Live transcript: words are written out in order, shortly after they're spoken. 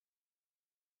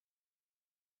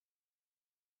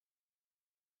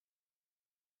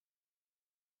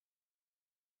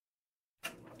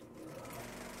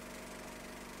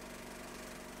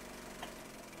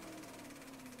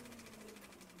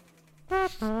Dun,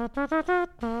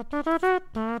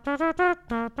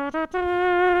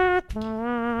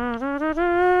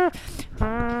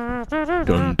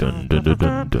 dun, dun, dun,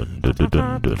 dun, dun, dun,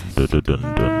 dun, dun,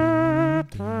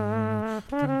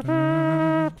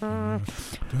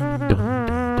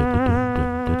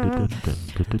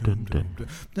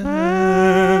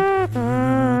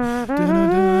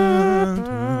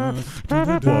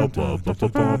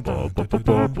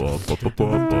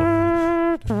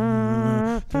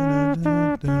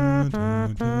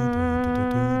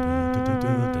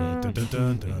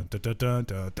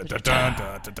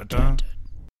 dun,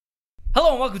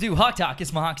 Hello and welcome to Hawk Talk.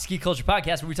 It's Mohawk's Geek Culture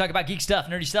Podcast where we talk about geek stuff,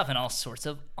 nerdy stuff, and all sorts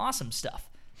of awesome stuff.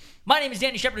 My name is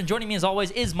Danny Shepard, and joining me as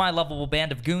always is my lovable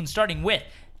band of goons, starting with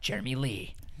Jeremy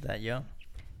Lee. That young?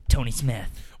 Tony Smith.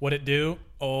 What it do?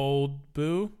 Old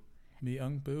Boo?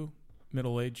 Young Boo?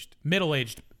 Middle-aged,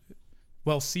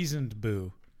 well-seasoned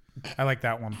Boo. I like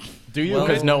that one. Do you?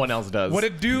 Because no one else does. What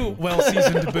it do?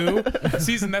 Well-seasoned Boo.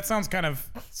 Seasoned, that sounds kind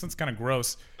of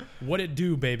gross. What it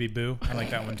do, baby Boo? I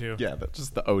like that one too. Yeah, that's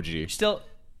just the OG. Still,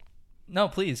 no,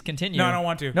 please continue. No, I don't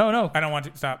want to. No. I don't want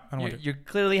to. Stop. I don't want to. You're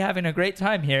clearly having a great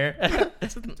time here.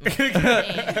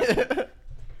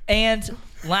 And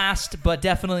last but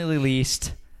definitely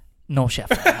least, Noel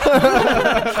Sheffield.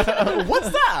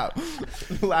 What's that?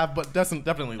 Laugh, but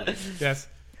definitely. Yes.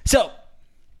 So,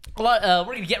 we're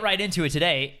going to get right into it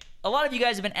today. A lot of you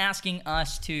guys have been asking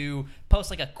us to post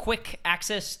like a quick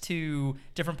access to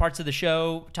different parts of the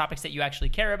show, topics that you actually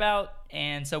care about,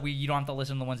 and so you don't have to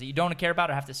listen to the ones that you don't care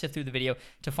about or have to sift through the video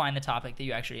to find the topic that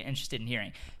you actually are interested in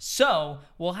hearing. So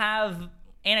we'll have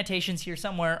annotations here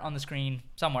somewhere on the screen,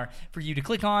 somewhere, for you to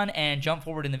click on and jump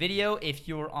forward in the video. If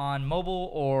you're on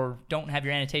mobile or don't have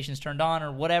your annotations turned on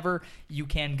or whatever, you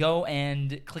can go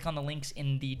and click on the links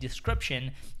in the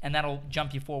description, and that'll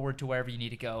jump you forward to wherever you need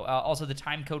to go. Also, the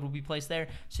time code will be placed there,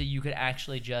 so you could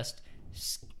actually just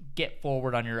get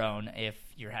forward on your own if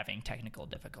you're having technical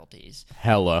difficulties.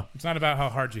 Hella. It's not about how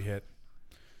hard you hit.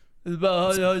 It's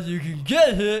about how you can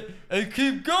get hit and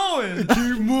keep going.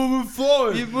 Keep moving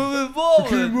forward. Keep moving forward.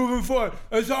 Keep moving forward.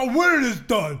 That's how winning is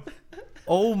done.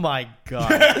 Oh my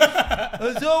god.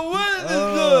 That's how winning is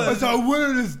done. That's how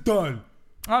winning is done.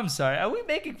 I'm sorry. Are we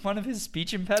making fun of his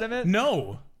speech impediment?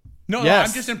 No, Yes.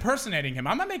 I'm just impersonating him.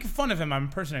 I'm not making fun of him. I'm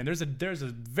impersonating. There's a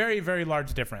very, very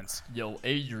large difference. Yo,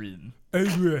 Adrian.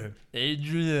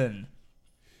 Adrian.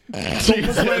 If you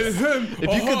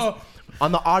could,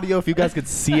 on the audio, if you guys could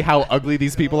see how ugly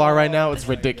these people are right now, it's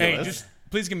ridiculous. Hey, just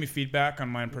please give me feedback on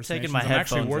my impersonations. my I'm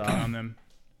actually headphones working off. on them.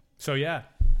 So yeah,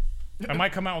 I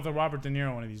might come out with a Robert De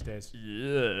Niro one of these days.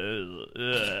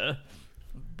 Yeah.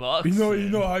 Boxing. You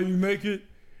know how you make it.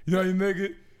 You know how you make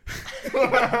it.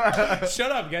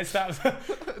 Shut up, guys! Stop.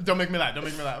 Don't make me laugh.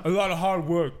 A lot of hard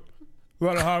work.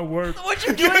 What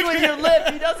you doing with your lip?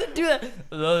 He doesn't do that.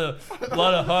 A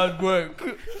lot of hard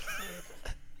work.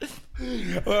 A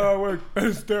lot of hard work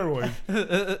and steroids.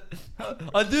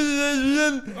 I did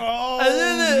it. Oh I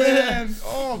did it. man!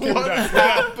 Oh, okay, What we're done.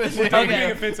 happened? We're Okay.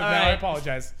 getting offensive All now. I right.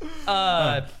 apologize.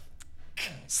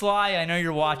 Sly, I know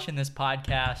you're watching this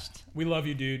podcast. We love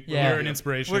you, dude. Yeah. You're an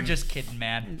inspiration. We're just kidding,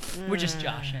 man. We're just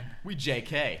joshing. We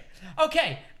JK.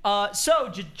 Okay, so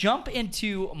to jump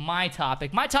into my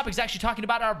topic is actually talking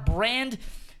about our brand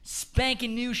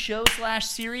spanking new show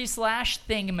 /series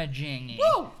 /thingamajiggy.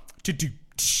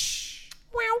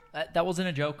 Woo! That wasn't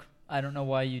a joke. I don't know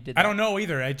why you did that. I don't know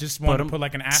either. I just want to put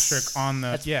like an asterisk on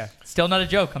the. Yeah. Still not a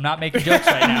joke. I'm not making jokes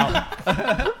right now.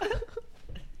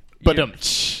 But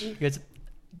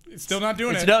It's still not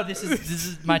doing it. No, this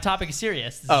is my topic is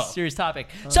serious. This is a serious topic.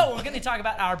 So we're going to talk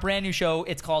about our brand new show.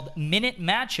 It's called Minute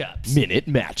Matchups. Minute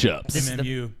matchups. This is the-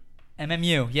 MMU.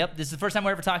 MMU. Yep. This is the first time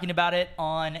we're ever talking about it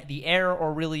on the air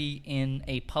or really in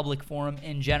a public forum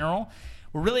in general.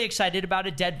 We're really excited about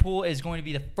it. Deadpool is going to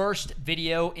be the first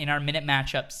video in our Minute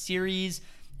Matchup series,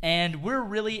 and we're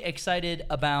really excited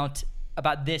about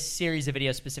this series of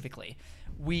videos specifically.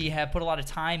 We have put a lot of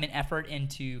time and effort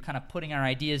into kind of putting our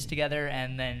ideas together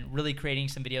and then really creating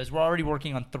some videos. We're already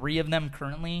working on 3 of them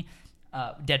currently,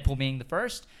 Deadpool being the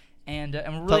first, and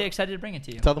we're really excited to bring it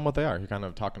to you. Tell them what they are. You're kind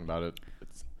of talking about it.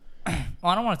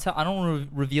 Well, I don't want to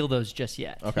reveal those just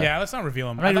yet. Okay. Yeah, let's not reveal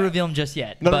them. I'm not going to reveal them just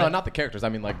yet. No, but- not the characters. I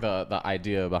mean, like the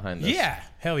idea behind this. Yeah,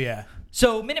 hell yeah.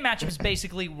 So Minute Matchup is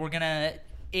basically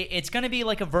it's gonna be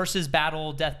like a versus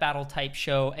battle, death battle type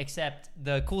show. Except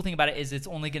the cool thing about it is it's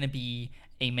only gonna be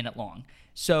a minute long.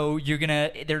 So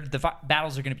the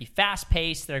battles are gonna be fast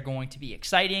paced. They're going to be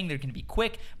exciting. They're gonna be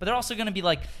quick, but they're also gonna be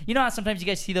like, you know how sometimes you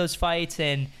guys see those fights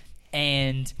and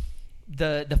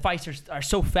the fights are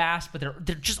so fast, but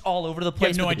they're just all over the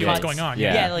place. You have no with the idea what's cuts. going on.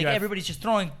 Yeah. Yeah, like You have- everybody's just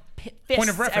throwing fists point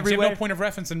of reference. You everywhere. have no point of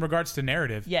reference in regards to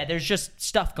narrative. Yeah, there's just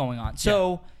stuff going on.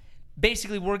 So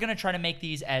basically, we're going to try to make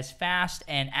these as fast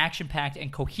and action-packed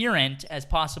and coherent as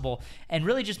possible and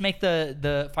really just make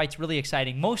the fights really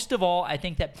exciting. Most of all, I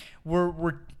think that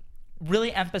we're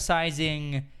really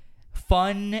emphasizing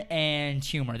fun and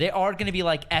humor. They are going to be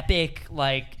like epic,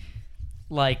 like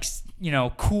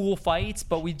cool fights,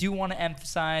 but we do want to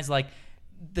emphasize like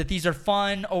that these are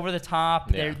fun, over the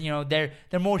top. Yeah. They're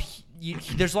more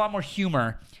there's a lot more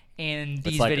humor in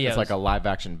these videos. It's like a live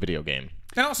action video game.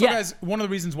 And also, Yeah. guys, one of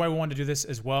the reasons why we wanted to do this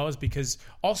as well is because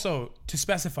also to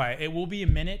specify, it will be a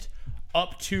minute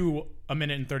up to a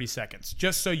minute and 30 seconds,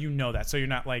 just so you know that. So you're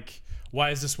not like,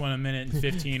 why is this one a minute and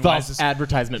 15? Why is False this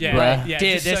advertisement, Yeah, bruh. yeah,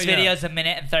 Dude, just this so you know. video is a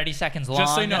minute and 30 seconds long.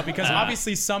 Just so you know, because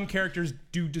obviously some characters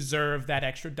do deserve that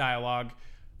extra dialogue,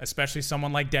 especially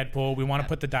someone like Deadpool. We want to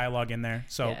put the dialogue in there.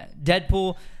 So Yeah.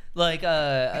 Deadpool, like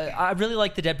I really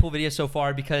like the Deadpool video so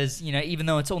far because even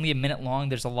though it's only a minute long,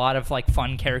 there's a lot of like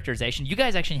fun characterization. You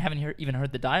guys actually haven't even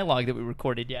heard the dialogue that we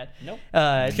recorded yet. Nope. Came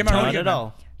out really Not good, at man.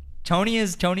 all.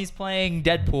 Tony's playing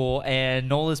Deadpool and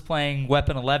Noel is playing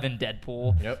Weapon 11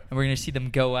 Deadpool. Yep. And we're gonna see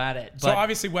them go at it. So But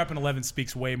obviously, Weapon 11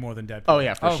 speaks way more than Deadpool. Oh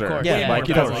yeah, for Oh, of sure. course. Yeah, like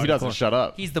he of doesn't. course, He of doesn't course. shut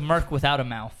up. he's the merc without a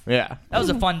mouth. Yeah. That was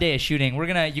a fun day of shooting.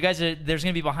 There's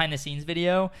gonna be behind the scenes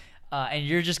video, and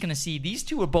you're just gonna see these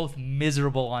two are both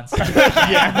miserable on set.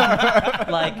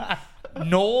 Like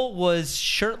Noel was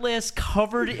shirtless,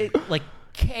 covered in like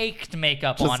caked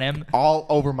makeup on him, all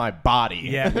over my body.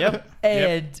 Yeah. Yep.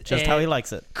 and Just how he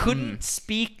likes it. couldn't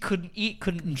speak, couldn't eat,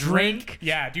 couldn't drink.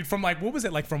 Yeah, dude. From like, what was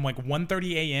it like? From like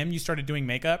 1:30 a.m. you started doing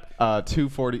makeup.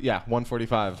 2:40. Yeah,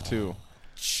 1:45 too.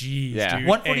 Jeez, Yeah. dude.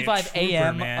 1:45 Hey, trooper,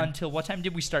 a.m. man. until what time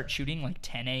did we start shooting? Like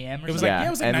 10 a.m. or It was something? like- yeah, it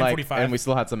was like and 9:45. and we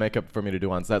still had some makeup for me to do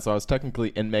on set, so I was technically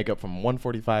in makeup from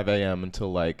 1:45 a.m.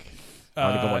 until like I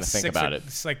don't even want to think 6 about or- it.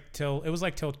 It's like till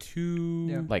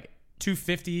 2 Like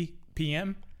 2:50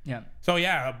 p.m. yeah. So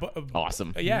yeah,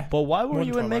 awesome. yeah. But why More were than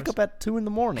you in 12 makeup hours. at 2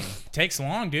 a.m? Takes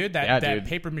long, dude. That Yeah, that dude.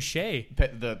 paper mache.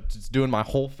 Just doing my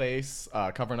whole face,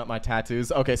 covering up my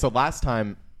tattoos. Okay, so last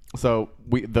time,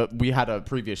 we had a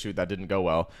previous shoot that didn't go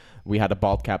well. We had a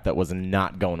bald cap that was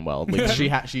not going well.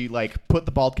 Like she like put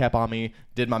the bald cap on me,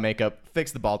 did my makeup,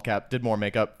 fixed the bald cap, did more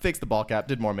makeup, fixed the bald cap,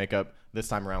 did more makeup. This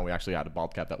time around, we actually had a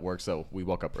bald cap that worked, so we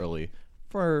woke up early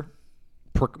for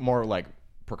more like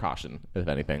precaution, if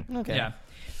anything. Okay. Yeah.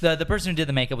 The person who did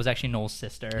the makeup was actually Noel's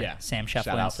sister, Sam Shefflin.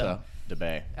 Shout out so. to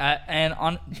DeBay. And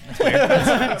on that's weird.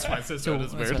 That's my sister.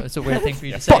 That's weird. It's a weird thing for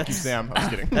you to say. Fuck you, Sam. I'm just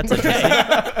kidding. That's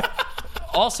okay.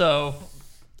 Also,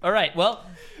 all right. Well,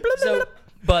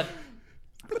 but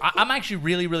I'm actually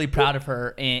really, really proud of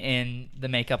her in the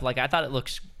makeup. Like I thought it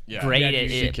looks Yeah. great. Yeah, it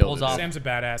she it killed pulls it. off, Sam's a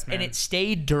badass man. and it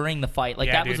stayed during the fight. Like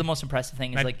Yeah, that was dude. the most impressive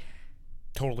thing. Is I- like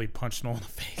totally punched Noel in the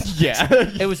face. Yeah.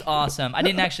 it was awesome. I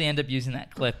didn't actually end up using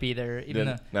that clip either. Even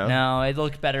Didn't? though No? it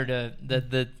looked better to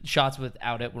the shots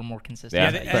without it were more consistent.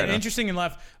 Yeah, Yeah, fair enough. interesting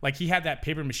enough, like he had that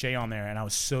paper mache on there, and I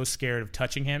was so scared of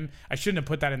touching him. I shouldn't have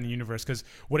put that in the universe because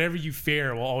whatever you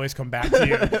fear will always come back to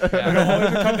you. It'll always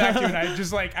come back to you. And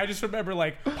I just remember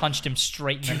like, Punched him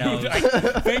straight in the nose.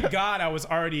 thank God I was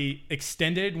already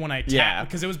extended when I tapped Yeah.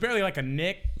 because it was barely like a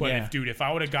nick. But Yeah. if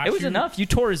I would have got It was you enough. You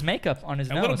tore his makeup on his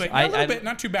a nose. little bit,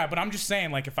 not too bad. But I'm just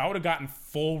saying, like if I would have gotten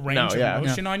full range yeah. of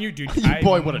motion on you, dude, You I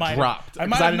boy would have might- dropped. I Because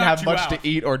might I have didn't have knocked much you to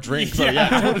eat or drink. So Yeah.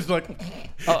 yeah, I was like,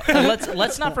 Oh, and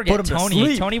let's not forget Put him to Tony.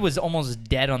 sleep. Tony was almost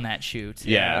dead on that shoot.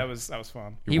 Yeah, Yeah. that was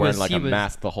fun. you're He wearing was- like he a was-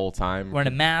 mask the whole time. Wearing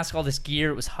a mask, all this gear.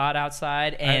 It was hot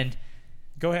outside, and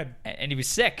Go ahead. he was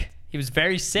sick. He was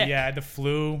very sick. Yeah, I had the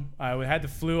flu. I had the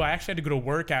flu. I actually had to go to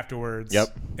work afterwards. Yep.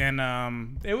 And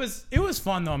it was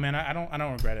fun though, man. I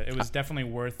don't regret it. It was definitely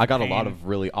worth. I got a pain. lot of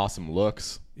really awesome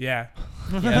looks. Yeah.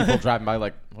 People driving by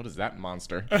like, what is that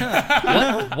monster?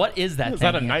 What is that? Is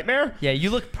that a thing? nightmare? Yeah, you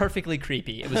look perfectly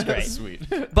creepy. It was great. Sweet.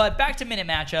 But back to minute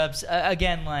matchups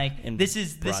again. Like In this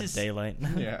is broad daylight.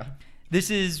 Yeah. this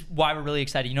is why we're really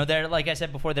excited. There, like I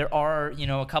said before, there are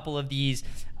a couple of these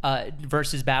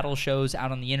versus battle shows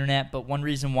out on the internet. But one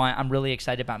reason why I'm really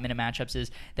excited about minute matchups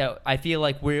is that I feel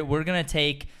like we're gonna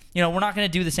take. We're not gonna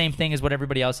do the same thing as what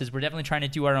everybody else is. We're definitely trying to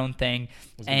do our own thing.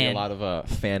 There's gonna be a lot of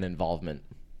fan involvement.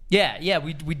 Yeah,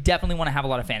 we definitely want to have a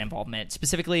lot of fan involvement,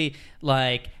 specifically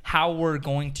like how we're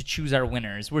going to choose our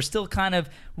winners. We're still kind of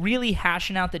really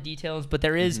hashing out the details, but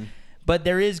there is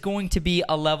going to be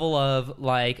a level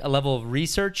of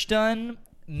research done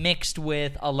mixed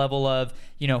with a level of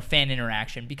fan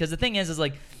interaction. Because the thing is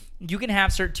like you can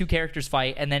have two characters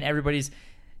fight and then everybody's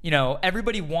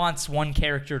everybody wants one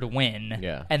character to win.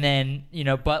 Yeah. And then,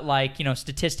 but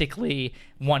statistically,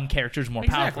 one character is more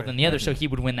powerful Exactly. than the other, so he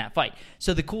would win that fight.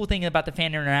 So the cool thing about the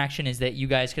fan interaction is that you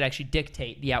guys could actually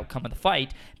dictate the outcome of the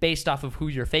fight based off of who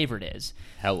your favorite is.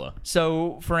 Hella.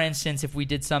 So, for instance, if we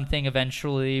did something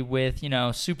eventually with,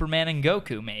 Superman and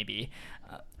Goku, maybe.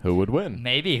 Who would win?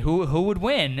 Maybe. Who would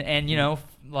win? And,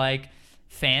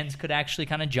 fans could actually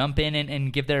kind of jump in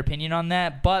and give their opinion on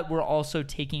that. But we're also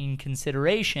taking in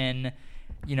consideration,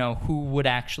 who would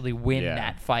actually win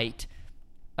that fight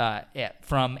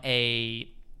from a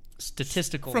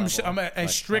statistical level. A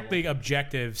strictly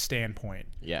objective standpoint.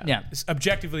 Yeah. Yeah.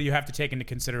 Objectively, you have to take into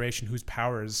consideration whose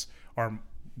powers are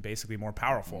basically more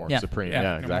powerful. More Yeah. supreme. Yeah,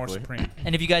 Yeah, they're more exactly. supreme.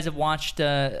 And if you guys have watched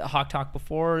Hawk Talk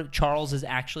before, Charles is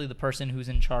actually the person who's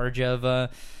in charge of a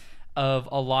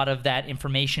lot of that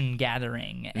information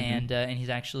gathering, and he's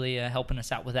actually helping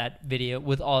us out with that video,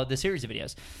 with all of the series of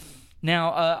videos.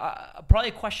 Now, probably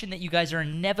a question that you guys are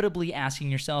inevitably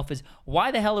asking yourself is,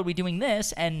 why the hell are we doing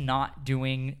this and not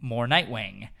doing more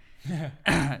Nightwing?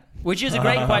 Which is a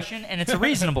great question, and it's a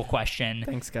reasonable question.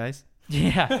 Thanks, guys.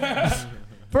 Yeah.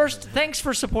 First, thanks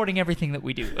for supporting everything that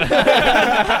we do.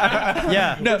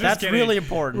 Yeah, Just that's kidding. really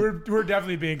important. We're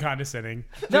definitely being condescending.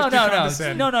 No, Just to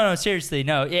condescend. no. Seriously,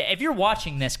 no. If you're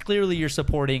watching this, clearly you're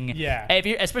supporting. Yeah.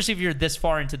 Especially if you're this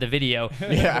far into the video,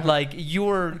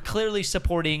 you're clearly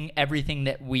supporting everything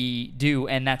that we do,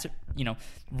 and that's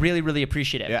really, really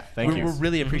appreciative. Yeah, thank you. We're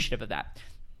really appreciative of that.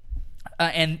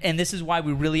 And this is why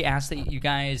we really ask that you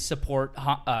guys support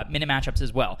Minute Matchups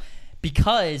as well.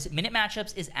 Because Minute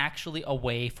Matchups is actually a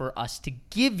way for us to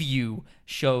give you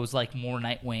shows like more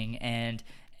Nightwing and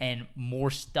more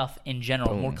stuff in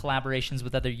general, more collaborations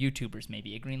with other YouTubers,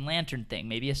 maybe a Green Lantern thing,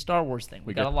 maybe a Star Wars thing.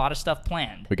 We got a lot of stuff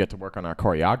planned. We get to work on our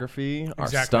choreography, our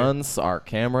Exactly. stunts, our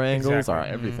camera angles, Exactly. our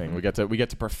everything. We get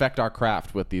to perfect our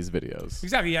craft with these videos.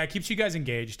 Exactly. Yeah, it keeps you guys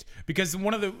engaged because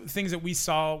one of the things that we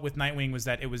saw with Nightwing was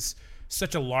that it was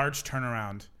such a large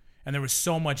turnaround, and there was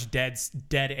so much dead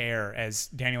air, as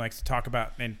Danny likes to talk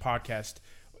about in podcast.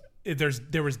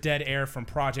 There was dead air from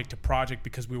project to project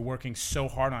because we were working so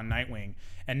hard on Nightwing.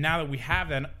 And now that we have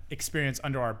that experience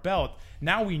under our belt,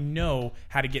 now we know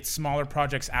how to get smaller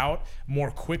projects out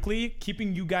more quickly,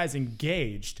 keeping you guys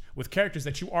engaged with characters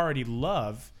that you already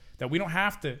love, that we don't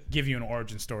have to give you an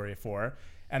origin story for.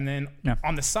 And then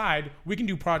on the side, we can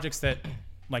do projects that,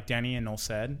 like Danny and Noel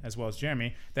said, as well as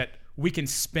Jeremy, that we can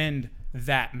spend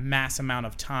that mass amount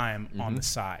of time on the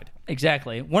side.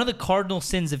 Exactly. One of the cardinal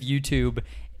sins of YouTube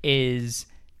is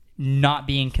not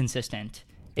being consistent.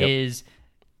 Yep. Is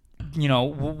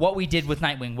what we did with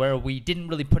Nightwing, where we didn't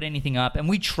really put anything up, and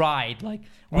we tried. Like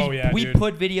we dude.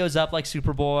 put videos up like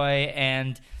Superboy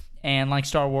and like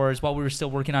Star Wars while we were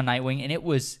still working on Nightwing, and it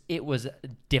was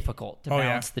difficult to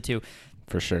balance the two.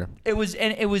 For sure. It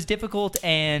was difficult,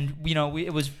 and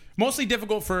it was Mostly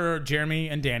difficult for Jeremy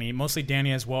and Danny, mostly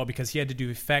Danny as well, because he had to do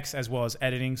effects as well as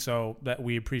editing, so that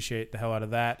we appreciate the hell out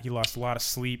of that. He lost a lot of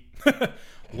sleep.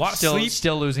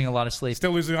 still losing a lot of sleep.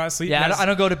 Still losing a lot of sleep. Yeah, I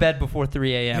don't go to bed before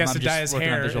 3 a.m. He has I'm to just dye his working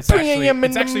on hair. visual It's 3 effects. actually, a.m. in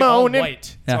it's the actually all morning. white.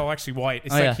 It's Yeah. all actually white.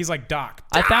 It's Oh, like yeah. he's like Doc.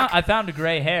 I found a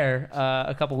gray hair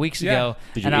a couple weeks ago,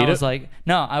 Did you and eat I was it? like,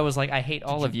 no, I was like, I hate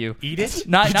all of you. Eat it?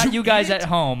 Not Did you guys eat at it?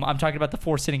 home. I'm talking about the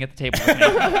four sitting at the table with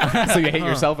me. So you hate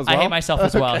yourself as well? I hate myself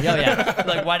as well. Oh, yeah.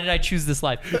 Like, why did I choose this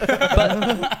life?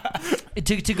 But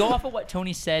to go off of what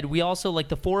Tony said, we also, like,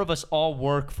 the four of us all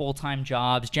work full-time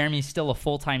jobs. Jeremy's still a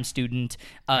full-time student.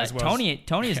 As well as-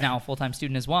 Tony is now a full-time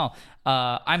student as well.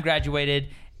 I'm graduated,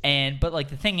 but like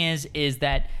the thing is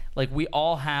that like we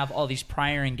all have all these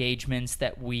prior engagements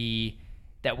that we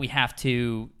have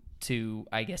to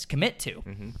I guess commit to,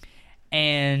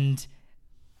 and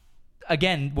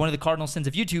again, one of the cardinal sins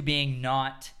of YouTube being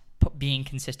not being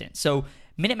consistent. So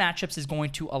Minute Matchups is going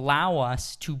to allow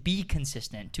us to be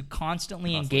consistent, to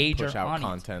constantly engage Push our out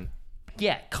audience. content.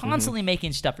 Yeah, constantly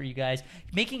making stuff for you guys,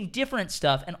 making different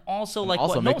stuff, and also like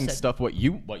Also what Noel making said. stuff what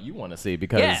you want to see,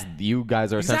 because Yeah. you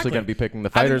guys are essentially Exactly. going to be picking the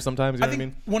I fighters think- sometimes. You know I what I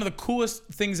think mean? one of the coolest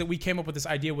things that we came up with this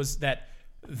idea was that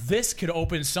this could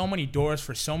open so many doors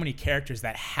for so many characters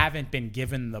that haven't been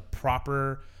given the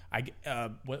proper,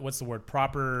 what's the word?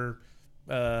 Proper,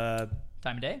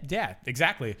 Time of day. yeah,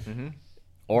 exactly.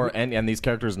 And these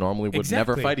characters normally would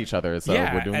never Exactly. fight each other. So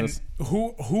Yeah, we're doing and this.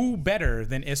 who better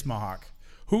than Ismahawk?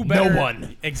 Who better? No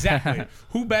one. Exactly.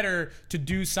 Who better to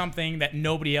do something that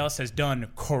nobody else has done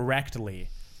correctly?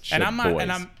 Shit, And I'm not, boys.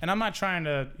 and I'm not trying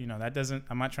to,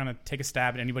 I'm not trying to take a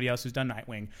stab at anybody else who's done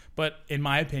Nightwing. But in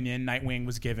my opinion, Nightwing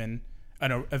was given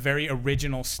a very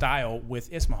original style with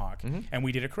Ismahawk, and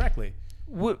we did it correctly.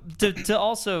 To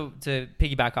also to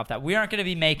piggyback off that, we aren't going to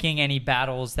be making any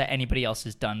battles that anybody else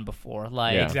has done before.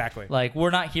 Like Yeah. Exactly. Like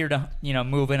we're not here to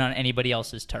move in on anybody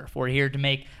else's turf. We're here to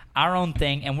make our own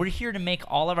thing, and we're here to make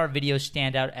all of our videos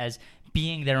stand out as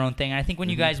being their own thing. And I think when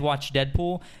you guys watch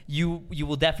Deadpool, you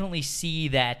will definitely see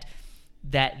that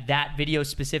video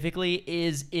specifically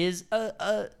is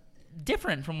a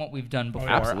different from what we've done before.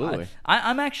 Absolutely.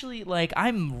 I'm actually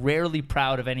I'm rarely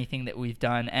proud of anything that we've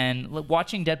done, and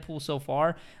watching Deadpool so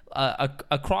far,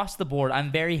 across the board,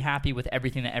 I'm very happy with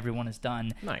everything that everyone has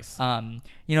done. Nice.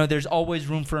 There's always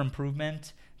room for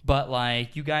improvement,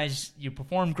 but you guys, you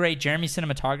performed great. Jeremy's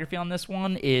cinematography on this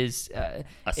one is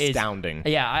Astounding.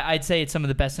 I'd say it's some of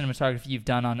the best cinematography you've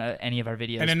done on any of our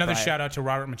videos. And another prior. shout out to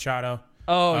Robert Machado.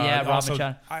 Oh yeah, Rob also,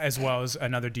 Machado. as well as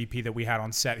another DP that we had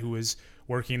on set who was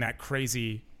working that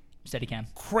crazy Steadicam.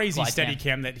 Glide Steadicam.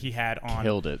 cam that he had on.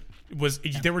 Killed it.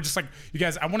 They were just you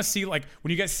guys, I want to see when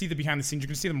you guys see the behind the scenes, you're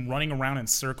gonna see them running around in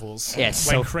circles Yeah, it's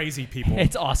like so- crazy people.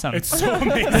 It's awesome. It's so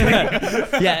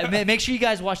amazing. Yeah, make sure you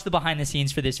guys watch the behind the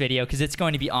scenes for this video because it's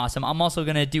going to be awesome. I'm also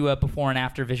going to do a before and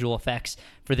after visual effects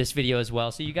for this video as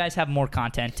well, so you guys have more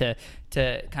content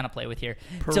to kind of play with here.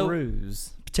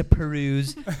 Peruse. To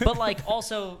peruse, but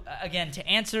also again to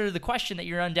answer the question that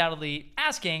you're undoubtedly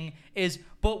asking is,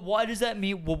 but why does that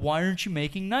mean? Well, why aren't you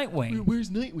making Nightwing? Where's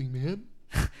Nightwing, man?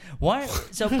 Why?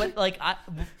 So, but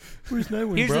Where's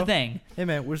Nightwing, here's bro? the thing: Hey,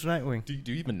 man, where's Nightwing? Do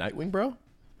you even Nightwing, bro?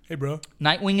 Hey, bro.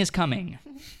 Nightwing is coming.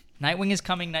 Nightwing is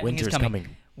coming. Nightwing Winter's is coming.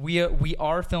 coming. We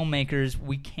are filmmakers.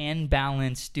 We can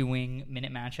balance doing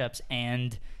minute matchups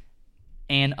and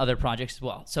other projects as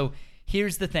well. So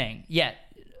here's the thing. Yeah,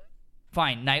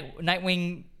 fine.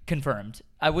 Nightwing confirmed.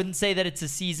 I wouldn't say that it's a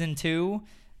season 2.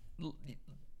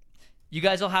 You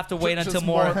guys will have to wait until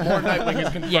more Nightwing is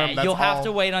confirmed. Yeah, that's you'll have all.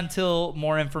 to wait until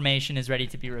more information is ready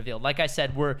to be revealed. Like I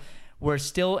said, we're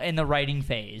still in the writing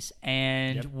phase,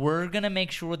 and we're gonna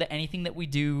make sure that anything that we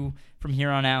do from here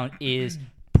on out is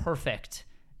perfect,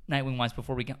 Nightwing-wise,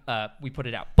 before we put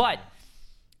it out. But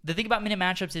the thing about minute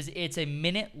matchups is it's a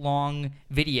minute-long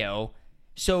video,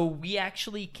 so we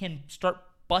actually can start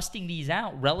busting these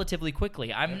out relatively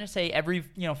quickly. I'm gonna say every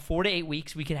 4 to 8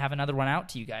 weeks we could have another one out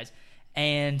to you guys,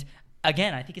 and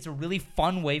again, I think it's a really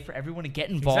fun way for everyone to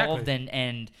get involved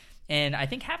and I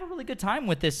think have a really good time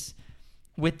with this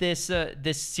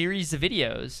series of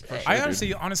videos. I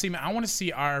honestly, man, I want to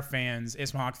see our fans,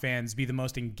 Ismahawk fans, be the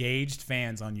most engaged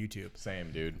fans on YouTube.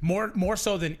 Same, dude. More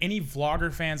so than any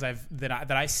vlogger fans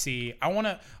that I see. I want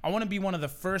to be one of the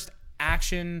first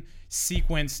action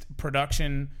sequenced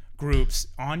production groups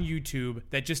on YouTube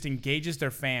that just engages their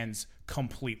fans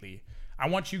completely. I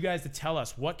want you guys to tell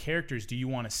us, what characters do you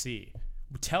want to see?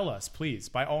 Tell us, please,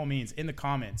 by all means, in the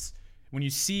comments. When you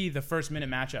see the first minute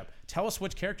matchup, tell us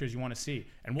which characters you want to see,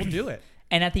 and we'll do it.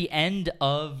 And at the end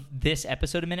of this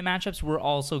episode of Minute Matchups, we're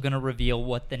also going to reveal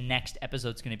what the next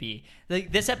episode's going to be.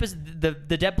 This episode,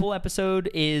 the Deadpool episode,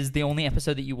 is the only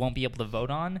episode that you won't be able to vote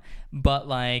on. But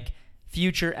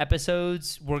future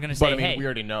episodes, we're going to say, But I mean, hey, we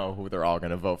already know who they're all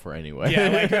going to vote for anyway.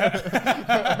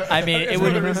 Yeah, I mean, it it's one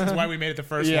of would the reasons why we made it the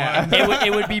first Yeah. one.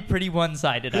 it would be pretty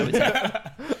one-sided, I would say.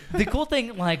 The cool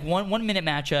thing, 1 minute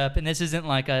matchup, and this isn't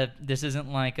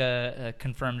a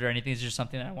confirmed or anything. It's just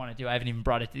something that I want to do. I haven't even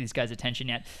brought it to these guys' attention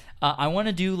yet. I want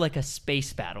to do a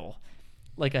space battle,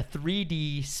 like a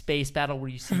 3D space battle where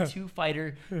you see two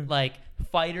fighter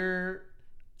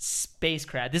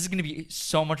spacecraft. This is going to be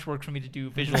so much work for me to do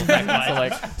visual effect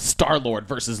wise. So Star-Lord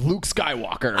versus Luke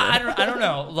Skywalker. I don't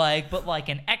know, but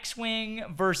an X-wing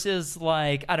versus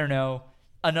I don't know,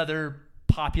 another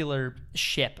popular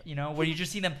ship, where you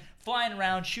just see them flying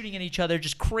around, shooting at each other,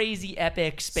 just crazy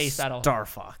epic space battle. Star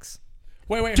Fox.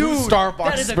 Wait, Dude, who's Star That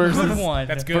Fox is a versus good one.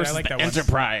 That's good. versus I like the that one.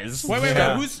 Enterprise. Wait,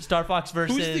 Yeah. who's Star Fox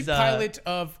versus the pilot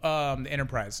of the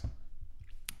Enterprise?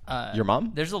 Your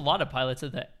mom? There's a lot of pilots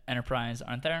of the Enterprise,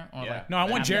 aren't there? Or Yeah. No, I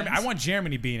want ambulance? Jeremy. I want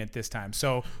Germany being it this time.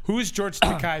 So, who's George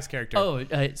Takei's character?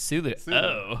 Sulu.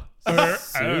 Oh,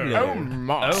 Oh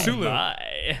my. Sulu.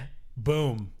 my.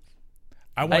 Boom.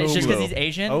 I want It's just because Sulu. he's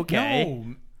Asian. Okay.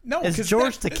 No, It's 'cause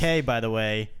George that- Takei, by the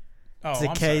way. Oh, I'm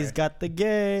Takei's sorry. got the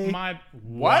gay. My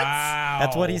What? Wow.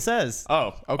 That's what he says.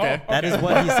 Oh, okay. That is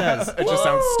what he says. It just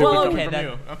sounds stupid Well, coming okay, from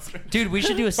then. you. Dude, we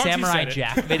should do a Don't you Samurai said it.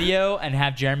 Jack video and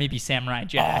have Jeremy be Samurai Oh,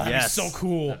 Jack. that'd Yes. be so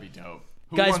cool. That'd be dope.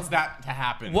 Who Guys, wants that to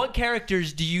happen? What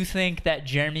characters do you think that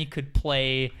Jeremy could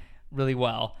play really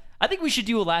well? I think we should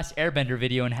do a Last Airbender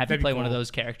video and have That'd you be play one of cool. those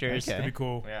characters. Okay. That'd be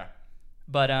cool. Yeah.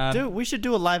 But Dude, we should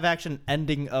do a live action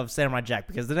ending of Samurai Jack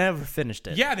because they never finished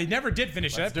it. Yeah, they never did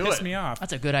finish Let's that. do Pissed it. me off.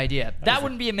 that's a good idea. That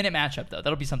wouldn't be a minute matchup though.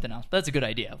 That'll be something else. But that's a good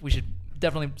idea. We should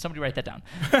definitely somebody write that down.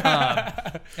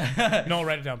 No,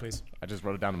 write it down, please. I just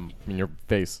wrote it down in your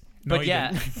face. No, But you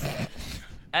yeah, didn't.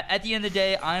 at the end of the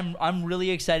day, I'm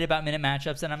really excited about Minute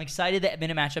Matchups, and I'm excited that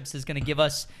Minute Matchups is going to give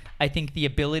us, I think, the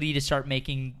ability to start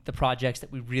making the projects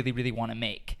that we really, really want to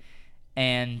make.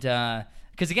 And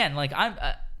because again, like I'm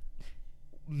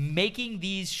making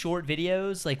these short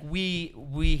videos, like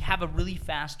we have a really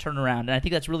fast turnaround, and I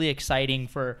think that's really exciting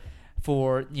for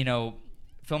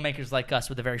filmmakers like us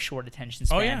with a very short attention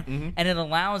span. Oh, yeah. And it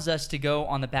allows us to go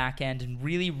on the back end and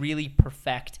really, really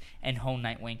perfect and hone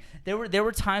Nightwing. There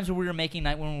were times where we were making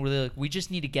Nightwing and we were like, we just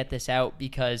need to get this out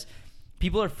because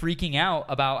people are freaking out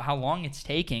about how long it's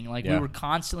taking. Like we were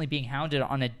constantly being hounded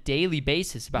on a daily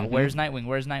basis about where's Nightwing,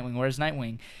 where's Nightwing, where's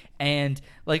Nightwing, and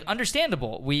like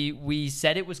understandable. We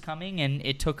said it was coming, and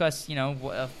it took us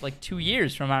like 2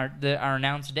 years from our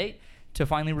announced date to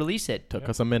finally release it. Took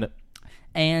us a minute.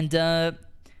 And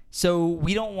so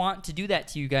we don't want to do that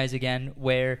to you guys again,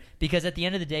 because at the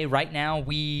end of the day, right now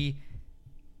we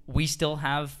still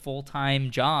have full-time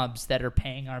jobs that are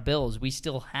paying our bills. We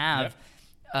still have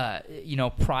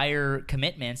prior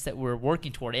commitments that we're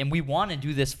working toward, and we want to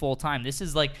do this full-time. This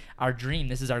is like our dream.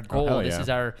 This is our goal. hell This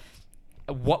yeah. is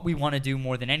what we want to do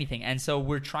more than anything. And so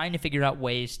we're trying to figure out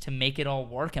ways to make it all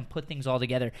work and put things all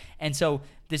together. And so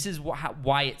this is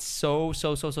why it's so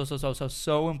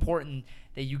important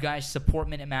that you guys support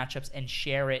Minute Matchups and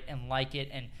share it and like it.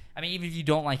 And I mean, even if you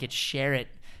don't like it, share it.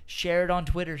 Share it on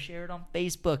Twitter. Share it on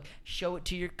Facebook. Show it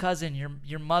to your cousin,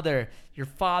 your mother, your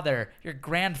father, your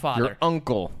grandfather. Your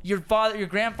uncle. Your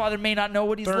grandfather may not know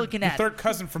what he's looking at. Third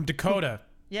cousin from Dakota.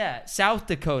 Yeah, South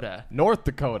Dakota. North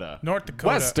Dakota. North Dakota.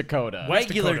 West Dakota. West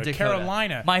Regular Dakota, Dakota.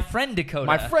 Carolina. My friend Dakota.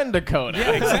 My friend Dakota.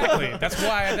 Yeah, exactly.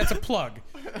 That's a plug.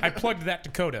 I plugged that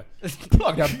Dakota.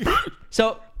 Plug up.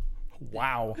 So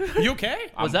Wow. You okay?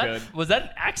 was I'm good. that an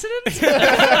accident?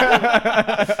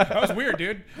 That was weird,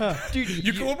 dude. Dude,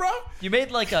 You cool, bro? You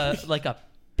made like a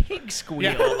pig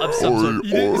squeal of some sort.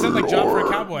 You sound like John for a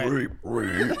cowboy.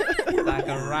 Like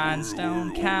a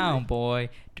rhinestone cowboy.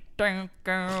 Okay,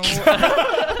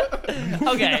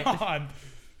 God.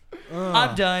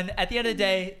 I'm done. At the end of the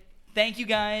day, thank you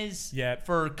guys Yep.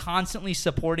 for constantly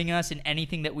supporting us in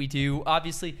anything that we do.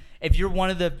 Obviously, if you're one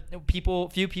of the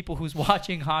few people who's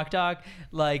watching Hawk Talk,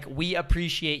 like, we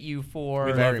appreciate you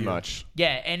for Very much.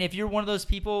 Yeah, and if you're one of those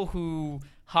people who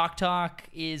Hawk Talk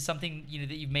is something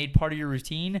that you've made part of your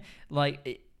routine,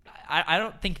 like, I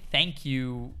don't think thank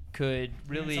you could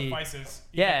really Suffices.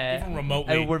 Yeah, Even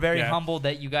remotely. We're very Yeah. humbled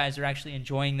that you guys are actually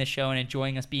enjoying the show and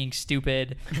enjoying us being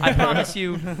stupid. I promise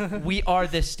you, we are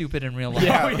this stupid in real life.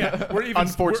 Yeah. Oh, yeah. We're even,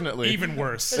 Unfortunately. we're even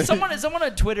worse. Someone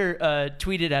on Twitter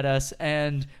tweeted at us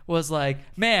and was like,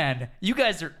 "Man, you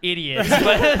guys are idiots."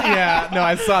 But Yeah, no,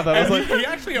 I saw that. I was And like, he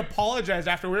actually apologized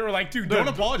after we were like, dude, don't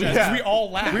apologize. 'Cause we all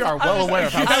laughed. we are well aware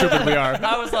of how stupid we are.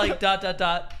 I was like, ...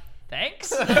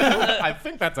 Thanks. I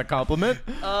think that's a compliment.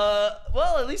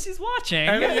 Well, at least he's watching.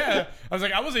 I mean, yeah. I was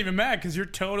like, I wasn't even mad because you're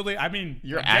totally, I mean,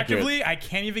 You're objectively, I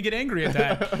can't even get angry at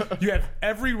that. You have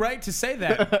every right to say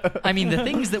that. I mean, the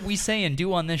things that we say and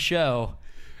do on this show.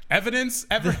 Evidence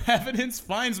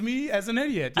finds me as an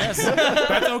idiot. Yes,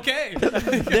 that's okay.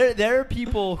 There are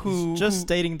people who Just who,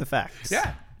 stating the facts.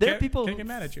 Yeah. There are people Can't get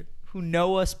mad at you. who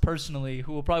know us personally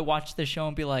who will probably watch this show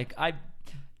and be like, I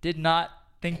did not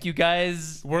think you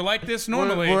guys We're like this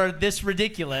normally. were this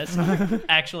ridiculous.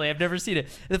 Actually, I've never seen it.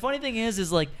 The funny thing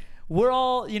is like, we're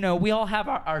all, we all have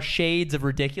our shades of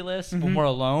ridiculous when we're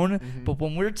alone, but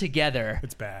when we're together,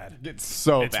 It's bad. It's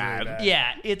so It's really bad. bad.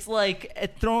 yeah, it's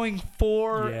like throwing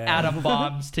 4 Yeah. atom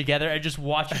bombs together and just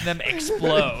watching them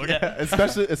explode.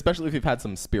 Especially if you've had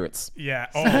some spirits Yeah.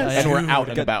 Oh, and we're dude. out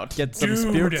and about. Get some Dude,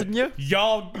 spirits in you.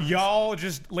 Y'all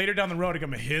just later down the road are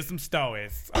gonna hear some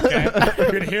stories. Okay,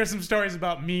 you're gonna hear some stories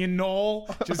about me and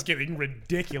Noel just getting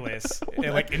ridiculous,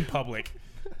 like in public.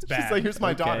 It's bad. She's like, here's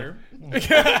my daughter.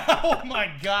 Oh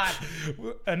my god!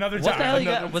 Another time. What the hell you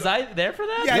got? Was I there for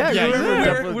that? Yeah, Yeah, you you were remember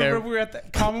definitely we there. were at the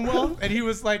Commonwealth, and he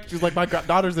was like, She's like, my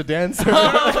daughter's a dancer. Oh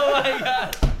my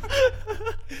god.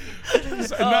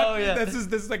 Yeah. This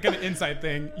is like an inside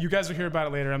thing. You guys will hear about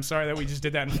it later. I'm sorry that we just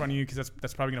did that in front of you because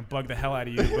that's probably gonna bug the hell out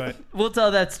of you. But We'll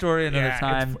tell that story another yeah,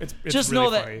 time. it's Just really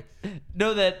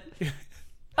know that. funny.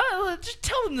 Just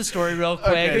tell them the story real quick.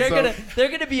 Okay, they're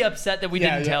gonna be upset that we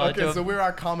didn't tell it to Okay, them. so we're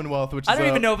our Commonwealth, which I is don't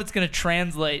even know if it's gonna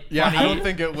translate. Yeah, funny. I don't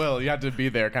think it will. You have to be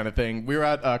there, kind of thing. We were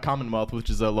at Commonwealth, which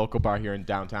is a local bar here in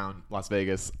downtown Las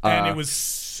Vegas, And it was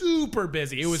super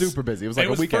busy. It was super busy. It was like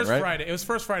a weekend, first right? Friday. It was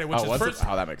first Friday, which Oh, is was it? first.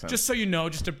 Oh, that makes sense. Just so you know,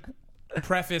 just to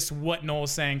preface what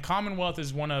Noel's saying. Commonwealth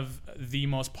is one of the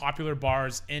most popular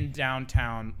bars in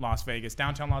downtown Las Vegas.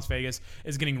 Downtown Las Vegas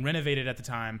is getting renovated at the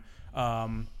time.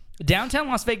 Downtown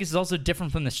Las Vegas is also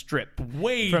different from the Strip.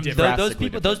 Way From different.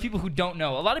 those people who don't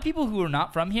know. A lot of people who are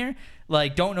not from here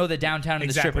like don't know that downtown and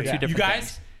the Strip are two different You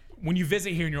guys, things. when you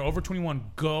visit here and you're over 21,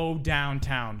 go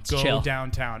downtown. Go chill.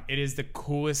 downtown. It is the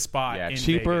coolest spot Yeah, in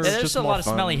cheaper. Vegas. Yeah, there's just a more lot of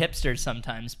fun. smelly hipsters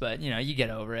sometimes, but you get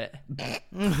over it.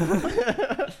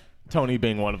 Tony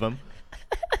being one of them.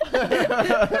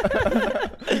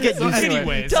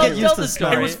 Anyways, Tell used to the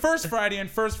Sorry. story. it was First Friday, and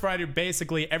First Friday,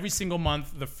 basically every single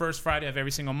month, the first Friday of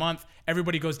every single month,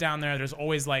 everybody goes down there. There's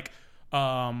always like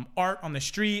art on the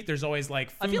street. There's always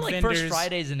like food I feel like vendors. First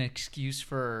Friday is an excuse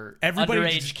for Everybody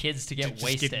underage just- kids to get just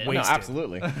wasted. get No, wasted.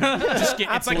 absolutely. Just get,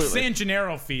 it's like Absolutely. San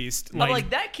Gennaro feast. I'm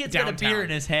like, that kid's got a downtown. beer in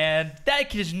his hand. That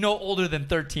kid is no older than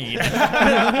 13.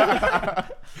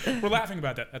 We're laughing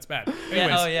about that. That's bad.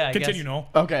 Anyways, I continue, guess. Noel.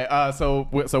 Okay, so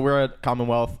we're at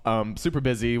Commonwealth, super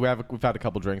busy. We've had a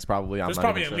couple drinks probably. There's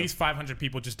probably at least 500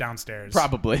 people just downstairs.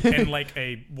 Probably. And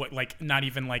like not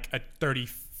even like a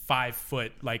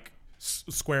 35-foot like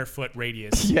square foot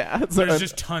radius. yeah. So, There's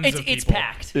just tons of people. It's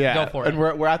packed. yeah, Go for and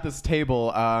it. we're at this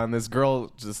table, and this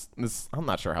girl I'm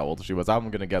not sure how old she was. I'm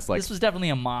gonna guess like This was definitely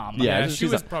a mom. Yeah, Yeah, she's she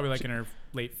was a- probably like in her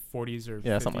late 40s or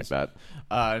yeah, 50s. something like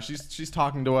that. She's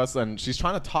talking to us, and she's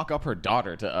trying to talk up her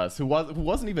daughter to us, who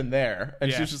wasn't even there, and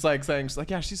Yeah. she was just like saying, she's like,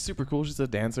 yeah, she's super cool. She's a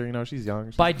dancer, she's young.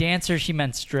 She's- By dancer, she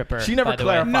meant stripper. she never by the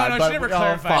way. clarified. No, but she never we all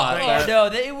clarified. thought Oh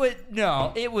that-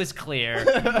 no, it was clear.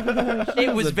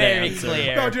 It was a very dancer.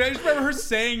 clear. No, dude, I just remember her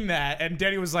saying that, and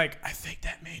Danny was like, "I think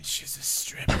that means she's a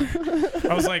stripper."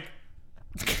 I was like,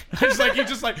 you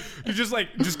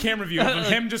just camera view of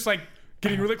him just like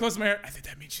getting really close to my hair. I think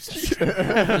that means she's a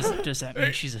stripper. Does that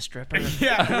mean she's a stripper?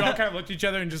 Yeah, we all kind of looked at each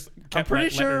other and just kept I'm pretty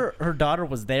let her- sure her daughter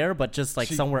was there, but just like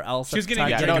somewhere else. she was at the getting- time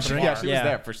yeah, Yeah, no, she, the yeah, bar. she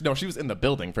was there. No, she was in the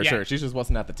building for Yeah. sure. She just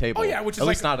wasn't at the table. Oh yeah, which is at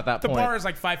like least not at that the point. bar is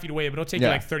like 5 feet away, but it'll take you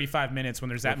Yeah. like 35 minutes when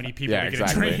there's that many people Yeah, to get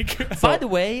exactly. a drink. By the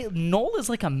way, Noel is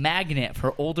like a magnet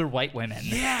for older white women.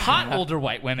 Yeah. Hot older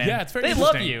white women. Yeah, it's very They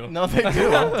love interesting. you. No, they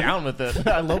do. I'm down with it.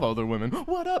 I love older women.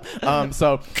 What up?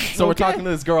 So we're talking to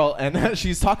this girl, and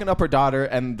she's talking up her daughter,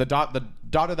 and the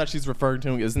daughter that she's referring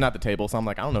to isn't at the table. So I'm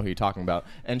like, I don't know who you're talking about.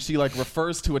 And she like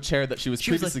refers to a chair that she was was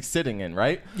previously sitting in,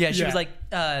 right? Yeah, she Yeah. was like,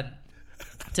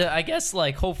 to I guess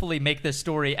like hopefully make this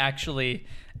story actually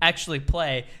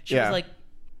play. She Yeah.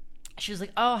 was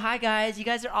like, oh hi guys, you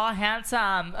guys are all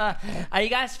handsome. Are you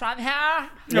guys from here?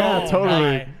 Yeah, Oh,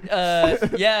 totally. my.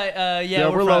 Yeah,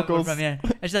 we're from, locals. We're from here.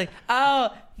 And she's like, oh,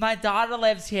 my daughter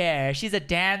lives here. She's a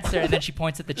dancer. And then she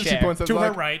points at the chair. She points at To her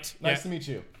like, right. Nice Yeah. to meet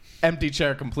you. Empty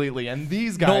chair completely, and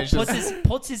these Noel guys just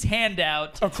puts his hand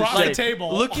out Across the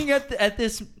table. looking at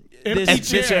this Empty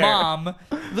this chair. mom,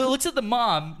 looks at the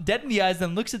mom dead in the eyes,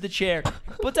 then looks at the chair,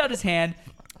 puts out his hand.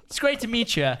 It's great to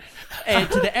meet you, and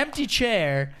to the empty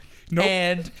chair. Nope.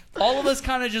 And all of us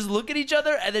kind of just look at each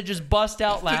other and then just bust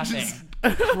out laughing.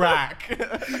 crack.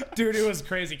 Dude, it was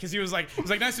crazy because he was like,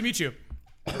 nice to meet you.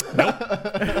 Nope.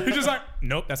 He's just like,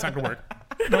 nope, that's not gonna work.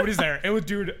 Nobody's there. It was,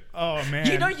 dude. Oh man.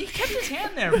 You kept his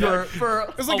hand there for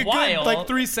it was like a while. good like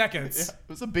 3 seconds. It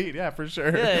was a beat, yeah, for sure.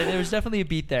 Yeah, there was definitely a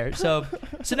beat there. So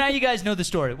now you guys know the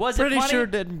story. Was it Pretty funny? sure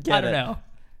didn't get I don't it. know.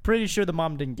 Pretty sure the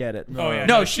mom didn't get it. Oh yeah.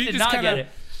 No, she did just not kinda- get it.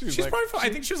 She's like- probably from, I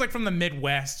think she was like from the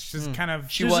Midwest. She's kind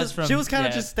of She was just- from. She was kind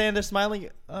of yeah. just standing there smiling.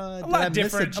 Did lot I miss a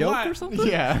different, a joke lot- or something?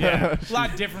 Yeah. yeah, a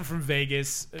lot different from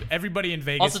Vegas. Everybody in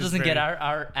Vegas Also is doesn't very, get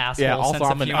our asshole Yeah, also sense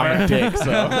I'm of a humor. dick,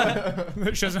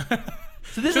 so she doesn't,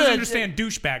 So this she doesn't is a understand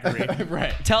douchebaggery.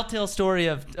 right. telltale story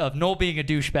of Noel being a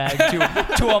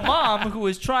douchebag to a mom who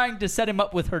was trying to set him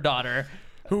up with her daughter.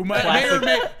 who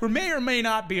may or may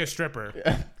not be a stripper.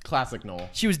 Classic Noel.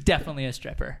 She was definitely a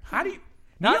stripper. How do you?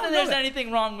 Not you don't that know there's that.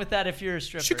 anything wrong with that if you're a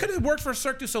stripper. She could have worked for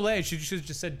Cirque du Soleil. She should have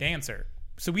just said dancer.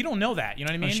 So we don't know that. You know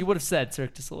what I mean? She would have said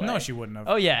Cirque du Soleil. No, she wouldn't have.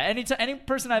 Oh yeah, any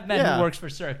person I've met Yeah. who works for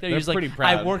Cirque, they're They're usually pretty like,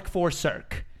 proud. I work for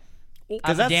Cirque. I'm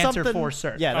Because a that's dancer something. for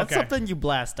Cirque. Yeah, that's Okay. something you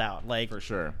blast out. Like For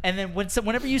sure. And then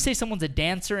whenever you say someone's a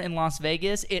dancer in Las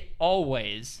Vegas, it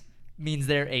always means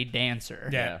they're a dancer.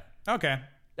 Yeah. Okay.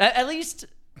 At least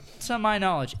to my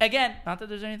knowledge. Again, not that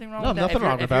there's anything wrong No, with that. nothing If you're,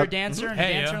 wrong with if you're a that. dancer and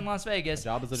Hey, a dancer yeah. in Las Vegas,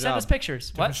 job is a send job. us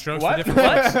pictures. What? Strokes What? for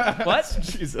different. What? What?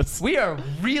 Jesus. We are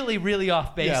really, really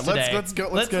off base Yeah, let's- today. let's go-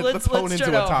 let's hone try into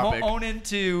to a topic. Hone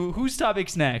into whose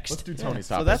topic's next. Let's do Tony's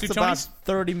so topic. that's Dude, about Tony's-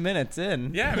 30 minutes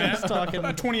in. Yeah, man. Just talking.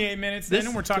 About 28 minutes This in,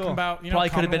 and we're talking cool. about Probably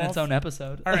could have been its Commonwealth. own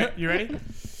episode. All right, you ready?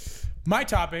 My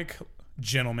topic,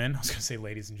 gentlemen. I was gonna say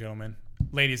ladies and gentlemen.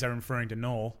 Ladies, I'm referring to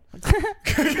Noel.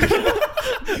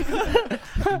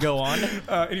 Go on.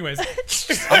 Anyways,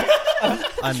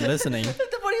 I'm listening.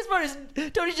 The funniest part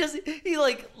is Tony he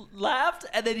like laughed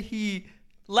and then he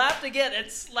laughed again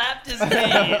and slapped his knee.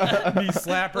 Knee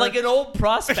slapper. Like an old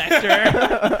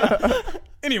prospector.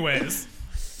 Anyways,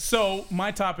 so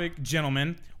my topic,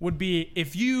 gentlemen, would be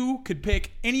if you could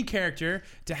pick any character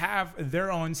to have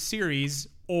their own series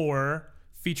or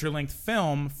feature-length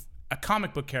film, a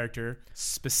comic book character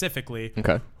specifically,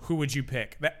 Okay. who would you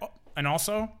pick? And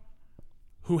also,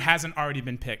 who hasn't already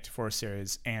been picked for a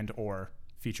series and or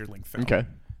feature-length film? Okay.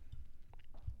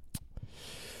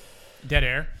 Dead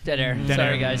air. Dead air. Dead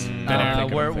Sorry, air. guys.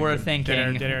 Dead air. We're thinking. Dead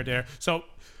air. Dead air. So,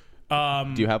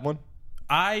 Do you have one?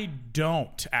 I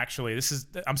don't actually.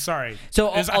 I'm sorry. So,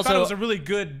 I thought also- it was a really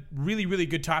good, really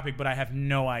good topic, but I have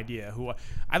no idea who.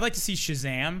 I'd like to see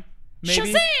Shazam.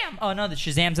 Maybe. Shazam! Oh no, the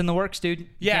Shazam's in the works, dude. You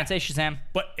Yeah. can't say Shazam.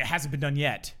 But it hasn't been done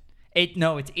yet.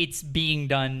 It's being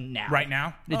done now. Right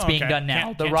now? It's Oh, being okay. done now.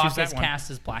 Can't The choose Rock that is one.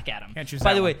 cast as Black Adam. Can't choose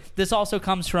By that the way, one. this also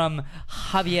comes from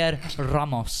Javier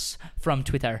Ramos from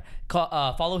Twitter.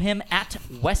 Follow him at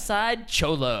Westside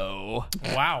Cholo.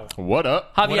 Wow. What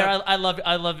up? Javier, I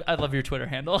love your Twitter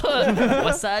handle.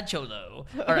 Westside Cholo.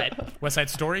 All right. West Side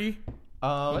Story.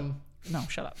 No,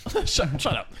 shut up. Shut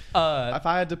up. If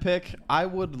I had to pick, I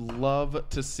would love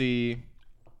to see.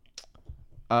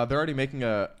 They're already making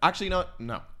a. Actually,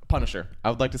 no. Punisher. I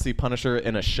would like to see Punisher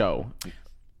in a show,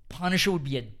 Punisher would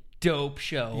be a dope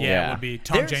show. Yeah, Yeah. it would be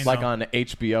Tom There's- Jane. like though. on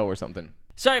HBO or something.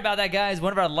 Sorry about that, guys.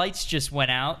 One of our lights just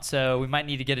went out, so we might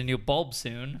need to get a new bulb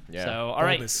soon. Yeah. So, all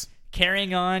right. Bulbous.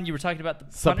 Carrying on, you were talking about the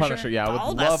So Punisher. Punisher, yeah, I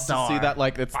would love to see Bulbasaur. that.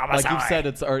 Like it's like you said,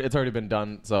 it's already been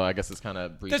done. So I guess it's kind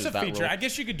of breaches There's a that feature. rule. I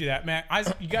guess you could do that, man.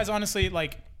 You guys honestly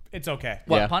it's okay.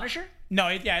 What, Yeah. Punisher? No,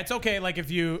 it's okay. Like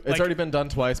if you. It's already been done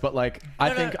twice, but like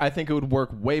I think it would work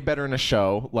way better in a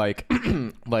show, like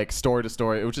like story to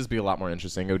story. It would just be a lot more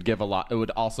interesting. It would give a lot. It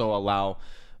would also allow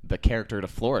the character to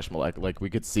flourish more. Like we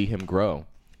could see him grow.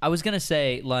 I was gonna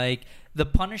say, like, the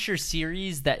Punisher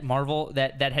series that Marvel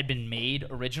that had been made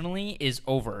originally is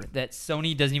over. That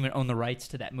Sony doesn't even own the rights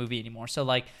to that movie anymore. So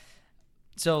like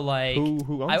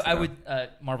Who owns I that? would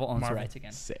Marvel owns the Marvel. rights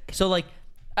again. Sick. So like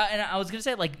and I was gonna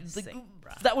say like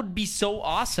that would be so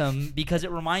awesome because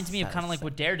it reminds me of kind of like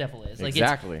what Daredevil is. Like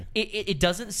Exactly. It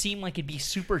doesn't seem like it'd be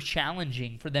super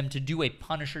challenging for them to do a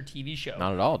Punisher TV show.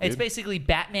 Not at all, It's dude. basically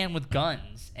Batman with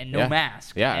guns and no Yeah.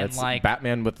 mask. Yeah, and it's like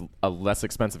Batman with a less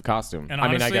expensive costume. And I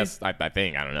mean, I honestly- guess I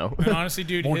think I don't know. And honestly,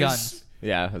 dude, more his- guns.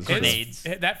 Yeah, it's Grenades.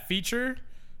 That feature,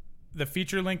 the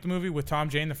feature-length movie with Tom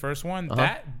Jane, the first one,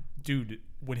 that dude,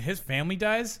 when his family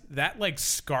dies, that like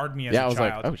scarred me as Yeah, a I was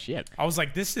child. like, oh shit. I was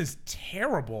like, this is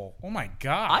terrible. Oh my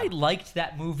god. I liked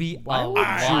that movie a lot.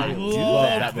 I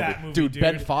loved that movie, Dude,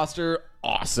 Ben Foster,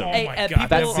 awesome. Oh Hey, my and god, people-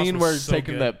 That Ben scene was where he's so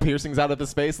taking good. the piercings out of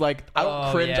his face, like I don't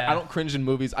Oh, cringe. yeah. I don't cringe in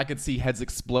movies. I could see heads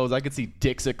explode. I could see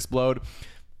dicks explode.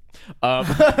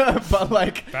 But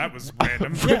like, That was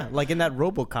random. Yeah, like in that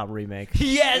RoboCop remake.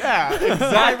 Yes, yeah, My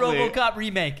exactly. RoboCop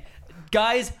remake,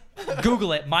 guys.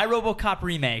 Google it. My RoboCop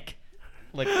remake.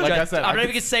 Like I said, I'm not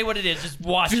even gonna say what it is. Just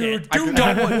watch Dude, it.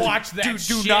 don't watch that Do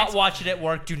shit. not watch it at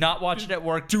work. Do not watch it at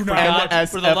work. Do For not. God,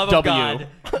 for the love of NSFW.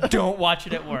 God, don't watch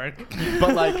it at work.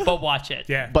 But like, But watch it.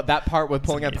 Yeah. but that part with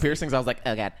pulling out the piercings, I was like,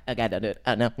 oh god, don't do it.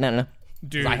 No.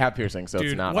 Dude, I have piercings, so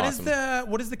it's not what awesome.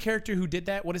 What is the character who did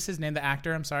that? What is his name? The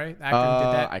actor? I'm sorry, the actor who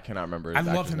did that. I cannot remember. I His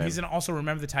love actor's him. name. He's in also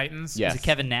Remember the Titans. Yes. Is it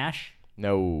Kevin Nash?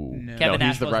 No. Kevin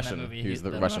Nash he's the was in that Russian. movie. He's the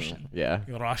The Russian. Russian. Yeah.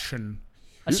 Russian.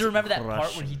 I still remember that part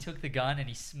Russian. when he took the gun and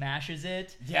he smashes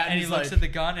it. Yeah, and and he he's looks like- at the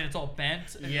gun and it's all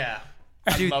bent. Yeah.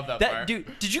 Dude, I love that part.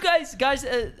 Dude, did you guys,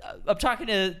 I'm talking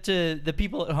to the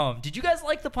people at home. Did you guys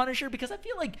like The Punisher? Because I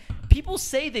feel like people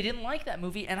say they didn't like that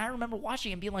movie, and I remember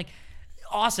watching it and being like,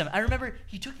 awesome. I remember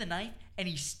he took the knife and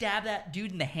he stabbed that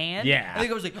dude in the hand. Yeah. I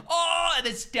think I was like, oh, and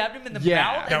then stabbed him in the Yeah.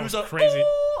 mouth. That and was it was crazy. Like,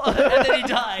 oh, and then he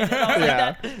died. And I was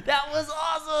Yeah. like, that was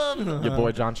awesome. Your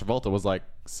boy John Travolta was like,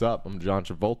 "Sup, I'm John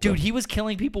Travolta." Dude, he was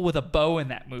killing people with a bow in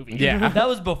that movie. Yeah. That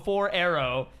was before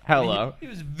Arrow. Hello. He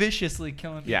was viciously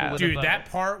killing people Yeah. with a Dude, bow. that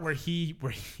part where he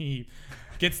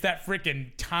gets that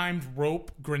freaking timed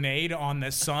rope grenade on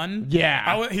the sun.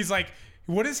 Yeah. He's like,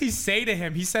 what does he say to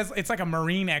him? He says it's like a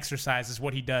marine exercise is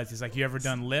what he does. He's like, you ever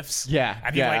done lifts? Yeah,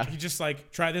 And yeah. he just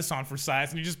like, try this on for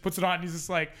size. And he just puts it on and he's just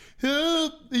like,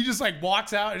 help. He just like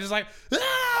walks out and just like,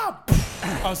 ah!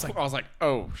 I was like,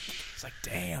 "Oh, it's like,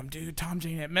 damn, dude, Tom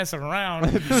Jane ain't messing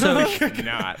around.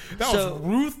 not." That So- was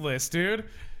ruthless, dude.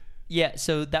 Yeah,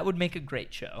 so that would make a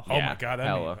great show. Oh Yeah, my god, that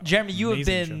hella. made- Jeremy, you have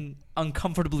amazing been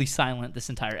uncomfortably silent this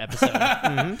entire episode.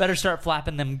 Better start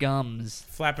flapping them gums.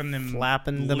 flapping them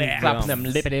Flapping them lips. gums. Them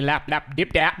lippity lap lap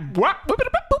dip dap. Wop, whoop,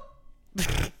 boop,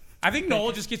 boop. I think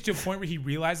Noel just gets to a point where he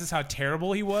realizes how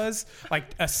terrible he was, like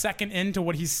a second into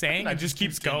what he's saying, and just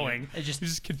keeps going. It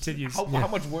just continues. How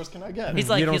much worse can I get? He's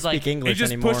like, you don't he's speak like, He English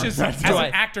just anymore. pushes as Do an I-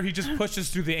 actor. He just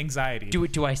pushes through the anxiety.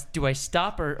 do I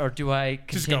stop or do I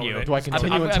Just go continue? with it. Do I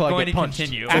continue I'm until I going get to punched?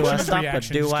 continue. Do I Action is stop or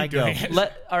reaction. do Just I keep go? doing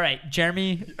it. All right,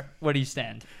 Jeremy, where do you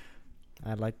stand?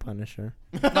 I like Punisher.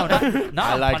 No, not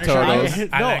I like Punisher. turtles.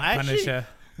 I No, like actually- Punisher.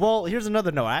 Well, here's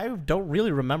another no. I don't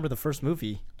really remember the first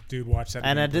movie, Dude, watch that.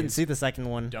 and I again, didn't please. see the second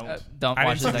one. Don't I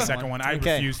watch didn't see the second one. I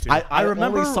Okay. refuse to. I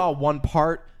remember- only saw one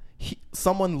part.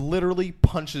 Someone literally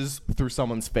punches through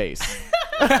someone's face.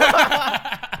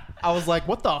 I was like,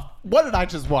 what did I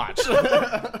just watch?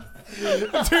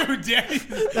 Dude,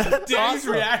 Danny's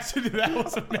reaction to that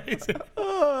was amazing.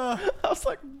 I was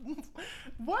like,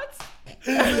 what?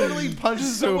 Literally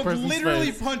punches through a Someone person's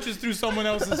literally face. punches through someone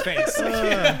else's face.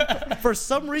 For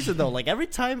some reason, though, like every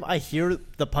time I hear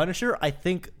the Punisher, I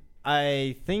think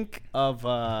of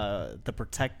the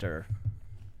Protector.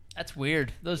 That's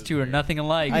weird. Those two are nothing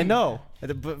alike. I know,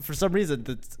 but for some reason,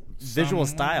 the visual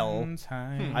style,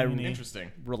 I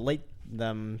Interesting. relate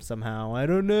them somehow. I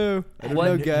don't know. I don't What-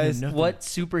 know, guys. What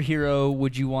superhero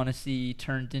would you want to see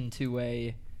turned into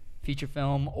a feature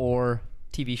film or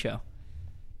TV show?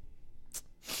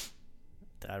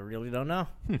 I really don't know.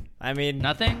 I mean,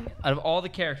 Nothing out of all the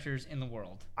characters in the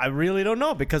world. I really don't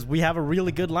know because we have a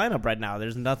really good lineup right now.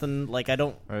 There's nothing like I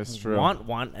don't That's true.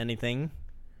 want anything.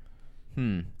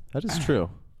 That is true.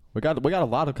 We got a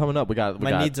lot of coming up. We got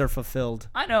My needs are fulfilled.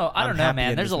 I know. I I'm don't know, happy man.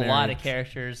 in There's this a lot marriage. of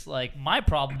characters. Like my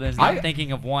problem is not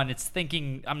thinking of one. It's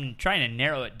thinking. I'm trying to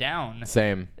narrow it down.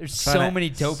 Same. There's Trying so to- many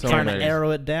dope so Trying characters. to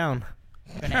arrow it down.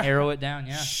 Trying to arrow it down.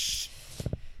 Yeah.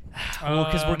 Well,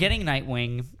 because we're getting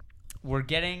Nightwing. We're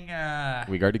getting.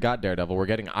 We already got Daredevil. We're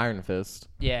getting Iron Fist.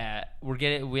 Yeah. We're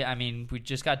getting. We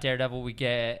just got Daredevil. We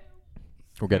get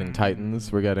We're getting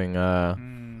Titans. We're getting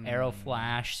Arrow,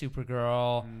 Flash,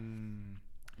 Supergirl.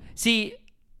 See,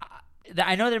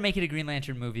 I know they're making a Green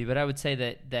Lantern movie, but I would say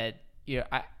that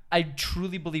I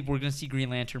truly believe we're going to see Green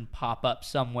Lantern pop up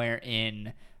somewhere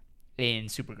in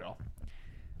Supergirl.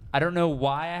 I don't know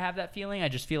why I have that feeling. I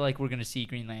just feel like we're going to see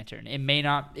Green Lantern. It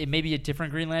may be a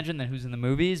different Green Lantern than who's in the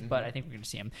movies, but I think we're going to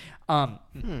see him.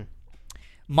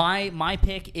 My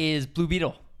pick is Blue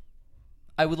Beetle.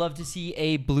 I would love to see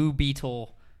a Blue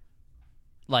Beetle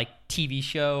like TV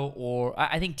show, or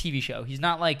I think TV show. He's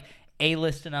not like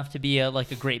A-list enough to be a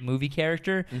great movie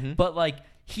character, but like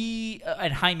he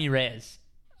and Jaime Reyes.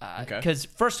 Okay. Because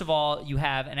first of all, you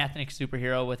have an ethnic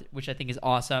superhero which I think is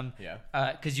awesome. Yeah.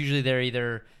 Because usually they're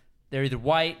either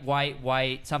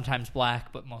white, sometimes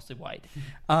black, but mostly white.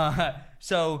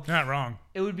 So You're not wrong.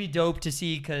 it would be dope to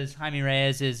see because Jaime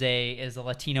Reyes is a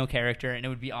Latino character, and it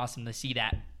would be awesome to see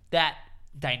that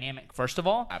dynamic. First of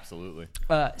all, absolutely.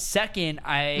 second,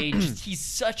 he's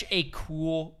such a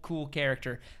cool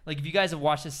character. Like if you guys have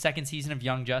watched the second season of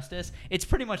Young Justice, it's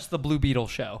pretty much the Blue Beetle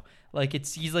show. Like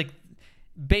he's like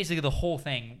basically the whole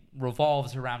thing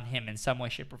revolves around him in some way,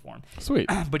 shape, or form. Sweet.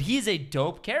 But he's a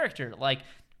dope character. Like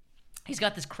he's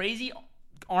got this crazy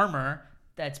armor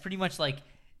that's pretty much like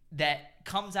that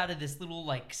comes out of this little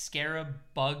like scarab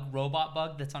robot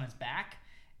bug that's on his back,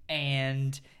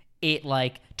 and it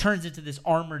like turns into this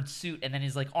armored suit, and then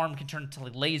his like arm can turn into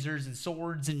like lasers and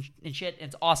swords and shit. And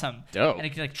it's awesome. Dope. And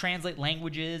it can like translate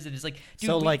languages, and it's like dude,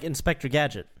 So like Inspector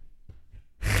Gadget.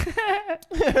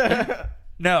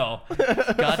 no,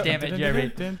 god damn it,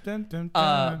 Jeremy.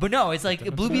 But no, it's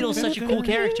like Blue Beetle's such a cool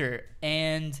character,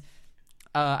 and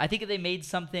I think if they made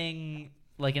something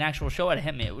like an actual show out of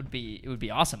him, it would be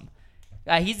awesome.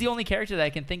 He's the only character that I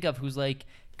can think of who's like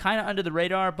kind of under the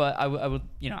radar, but I would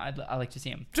I'd like to see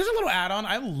him. Just a little add-on.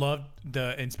 I loved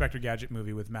the Inspector Gadget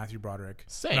movie with Matthew Broderick.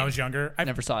 Same. When I was younger, I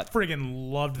Never saw it.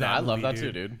 Friggin' loved that. I love movie, that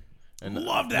too, dude. And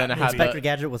Love that then it movie. had Inspector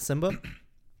Gadget with Simba.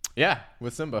 yeah,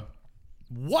 with Simba.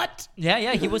 What?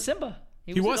 Yeah, he was Simba.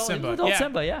 He was adult- Simba, adult yeah.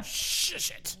 Simba, yeah.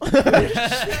 Shush it.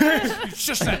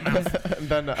 Shush that mouth. And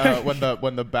then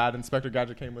when the bad Inspector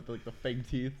Gadget came with like the fake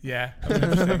teeth. Yeah. That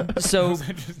was interesting. So That was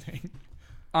interesting.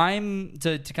 I'm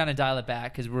to kind of dial it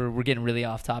back because we're getting really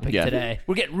off topic Yeah. today.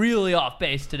 We're getting really off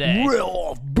base today. Real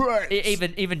off base.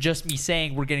 Even just me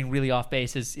saying we're getting really off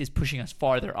base is pushing us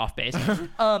farther off base.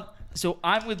 So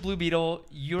I'm with Blue Beetle.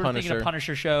 You're thinking Punisher. of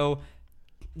Punisher show.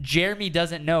 Jeremy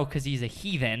doesn't know because he's a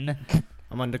heathen.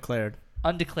 I'm undeclared.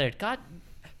 Undeclared. God,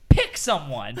 pick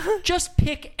someone. Just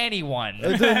pick anyone.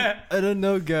 I don't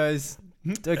know, guys.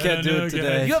 I can't do know, it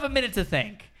today. You have a minute to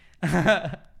think.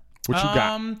 What you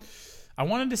got? I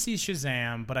wanted to see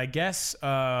Shazam, but I guess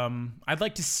I'd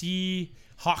like to see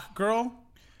Hawk Girl.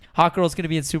 Hawkgirl's gonna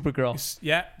be in Supergirl.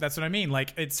 Yeah, that's what I mean.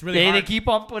 Like, it's really They hard. keep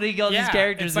on putting all these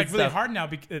characters. It's like and really stuff. hard now,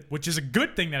 which is a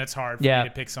good thing that it's hard for Yeah. me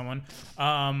to pick someone.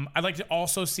 I'd like to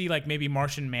also see like maybe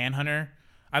Martian Manhunter.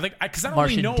 Because I don't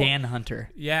Martian really know. Dan Hunter.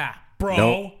 Yeah, bro.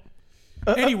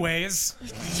 Nope. Anyways.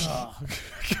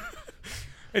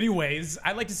 Anyways,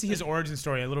 I'd like to see his origin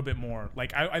story a little bit more.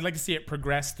 Like, I'd like to see it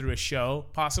progress through a show,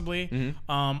 possibly.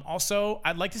 Also,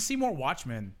 I'd like to see more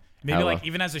Watchmen. Maybe Hella. like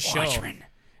even as a show. Watchmen.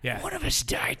 Yeah. One of us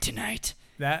died tonight.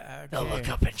 That They'll okay. look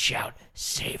up and shout,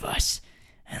 "Save us!"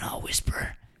 And I'll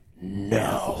whisper,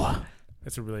 "No."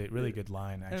 That's a really, really good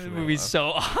line, That actually. movie's so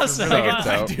awesome.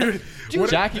 So dope. Dude,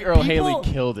 Jackie Earl people- Haley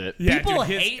killed it. yeah, People dude,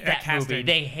 his hate that casting- movie.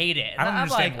 They hate it. I don't I'm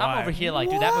understand like, I'm why. over here like,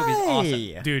 dude, that movie's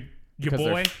awesome. Why? Dude, your Because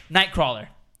they're boy. Nightcrawler.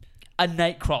 A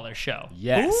Nightcrawler show.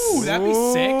 Yes. Ooh, that'd be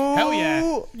sick. Hell yeah.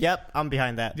 Ooh, Yep, I'm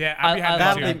behind that. Yeah, I- I'd be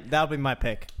happy That'll too. be my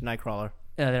pick, Nightcrawler.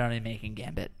 They're not even making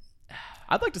Gambit.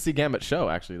 I'd like to see Gambit show.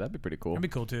 Actually, that'd be pretty cool. That'd be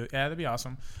cool too. Yeah, that'd be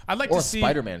awesome. I'd like Or to a see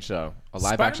Spider-Man show, a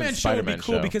live-action Spider-Man show Spider-Man would be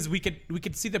cool show. because we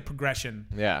could see the progression.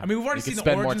 Yeah. I mean, we've already You could seen the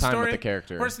spend more origin time with story. the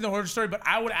character. We've already seen the origin story, but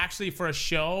I would actually, for a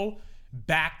show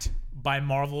backed by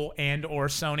Marvel and or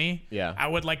Sony, Yeah. I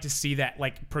would like to see that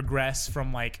like progress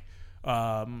from like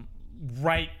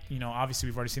right. You know, obviously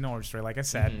we've already seen the origin story, like I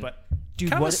said, but Dude,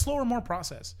 kind of a what- slower, more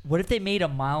process. What if they made a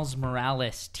Miles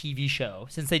Morales TV show?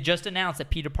 Since they just announced that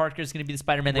Peter Parker is going to be the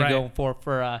Spider-Man they're Right. going for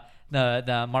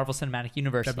the Marvel Cinematic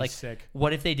Universe. That'd be like, sick.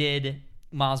 what if they did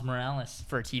Miles Morales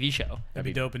for a TV show? That'd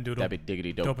be dope and doodle. That'd be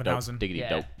diggity dope, dope, Dopenhausen. diggity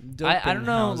Yeah. dope. I don't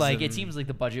know. Like, it Dopenhausen. seems like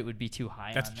the budget would be too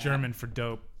high. That's on that. German for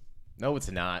dope. No, it's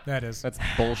not. That is. That's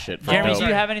bullshit. For Jeremy, dope. do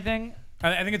you have anything?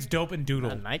 I think it's dope and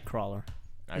doodle. A Nightcrawler.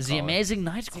 The Amazing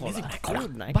Nightcrawler. Dude, Back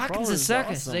in the Nightcrawler's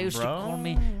circus, awesome, they used to bro. call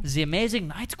me the Amazing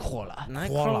Nightcrawler.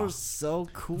 Nightcrawler's so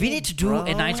cool. We need to do bro.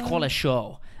 a Nightcrawler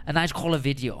show, a Nightcrawler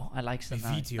video. I like the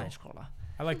video. Nightcrawler.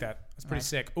 I like that. That's pretty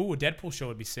sick. Ooh, a Deadpool show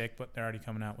would be sick, but they're already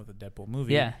coming out with a Deadpool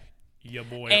movie. Yeah. Your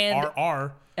boy And-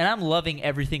 RR. And I'm loving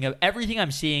everything I'm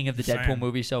seeing of the Deadpool Same.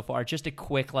 movie so far. Just a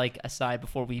quick aside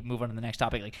before we move on to the next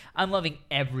topic. Like, I'm loving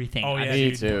everything. Oh, I'm yeah, seeing.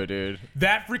 Me too, dude.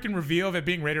 That freaking reveal of it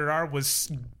being rated R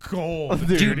was gold.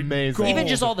 Dude, amazing. gold. Even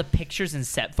just all the pictures and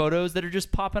set photos that are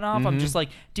just popping off. I'm just like,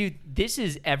 dude, this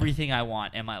is everything I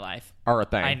want in my life. Or a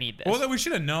thing. I need this. Well, we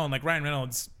should have known. Like Ryan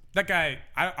Reynolds, that guy.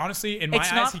 Honestly, in my It's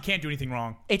eyes, not- he can't do anything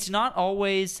wrong. It's not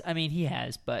always. I mean, he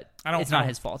has, but I don't it's not know.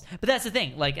 his fault. But that's the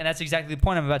thing. Like, and that's exactly the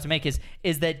point I'm about to make. Is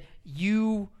that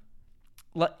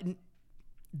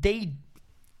they?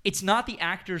 It's not the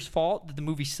actor's fault that the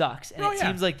movie sucks, and Oh, it yeah.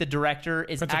 seems like the director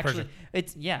is Prince of actually.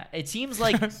 Persia. It seems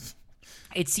like.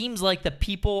 It seems like the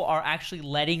people are actually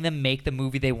letting them make the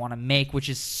movie they want to make, which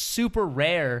is super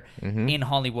rare in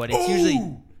Hollywood. It's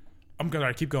usually I'm good. All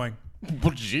right, keep going.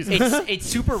 Jesus. it's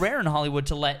super rare in Hollywood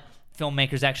to let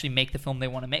filmmakers actually make the film they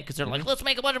want to make because they're like, let's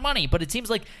make a bunch of money. But it seems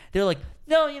like they're like,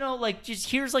 no, just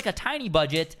here's like a tiny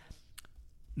budget.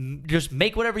 Just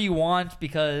make whatever you want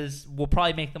because we'll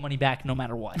probably make the money back no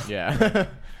matter what. Yeah.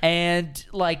 And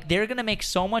like they're gonna make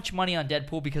so much money on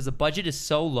Deadpool because the budget is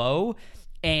so low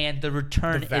and the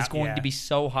return is going to be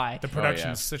so high. The production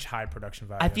yeah. is such high production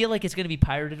value. I feel like it's going to be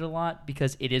pirated a lot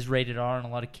because it is rated R and a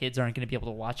lot of kids aren't going to be able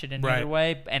to watch it any Right. other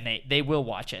way, and they will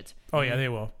watch it. Oh yeah, they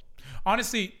will.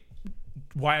 Honestly,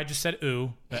 why I just said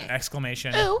 "ooh" the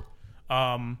exclamation. Ooh.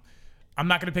 I'm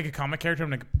not gonna pick a comic character.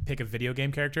 I'm gonna pick a video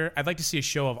game character. I'd like to see a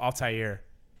show of Altair,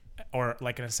 or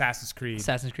like an Assassin's Creed.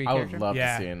 Assassin's Creed I would character. love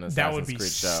yeah, to see an Assassin's that would be Creed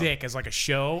show. sick as like a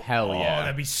show. Hell yeah. Oh,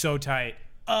 that'd be so tight.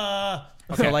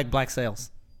 So like Black Sails.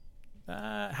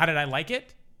 How did I like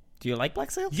it? Do you like Black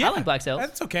Sails? Yeah, like Black Sails.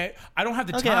 That's okay. I don't have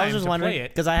the Okay, time I was just to wondering play it.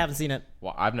 because I haven't seen it.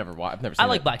 Well, I've never seen I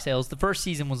like it. Black Sails. The first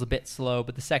season was a bit slow,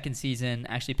 but the second season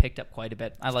actually picked up quite a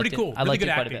bit. I liked Pretty cool. it. I Really liked good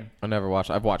it quite a acting. bit. I never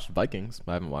watched. I've watched Vikings,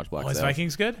 but I haven't watched Black Oh, is Sails.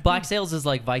 Vikings good? Black Sails is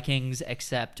like Vikings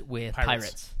except with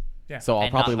pirates. Yeah. So I'll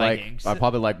And not probably Vikings. I'll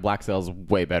probably like Black Sails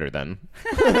way better then.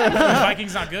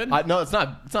 Vikings not good. No, it's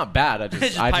not bad. I It's just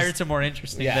just I pirates are more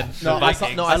interesting than No,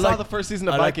 Vikings. I saw like- the first season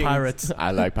of I like Vikings. pirates.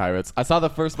 I like pirates. I saw the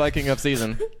first Viking of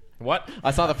season. What? I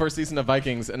saw the first season of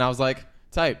Vikings, and I was like,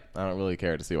 tight. I don't really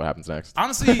care to see what happens next.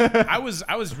 Honestly, I was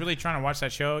really trying to watch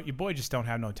that show. Your boy just don't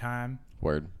have no time.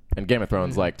 Word. And Game of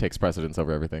Thrones takes precedence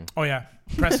over everything. Oh yeah,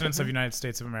 precedence of United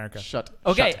States of America. Shut.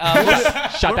 Okay,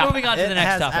 Shut we're up. moving on to It the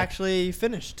next has topic. actually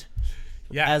finished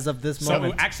Yeah. as of this So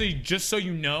moment. actually, just so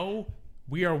you know,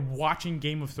 we are watching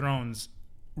Game of Thrones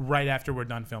right after we're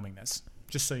done filming this.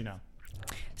 Just so you know.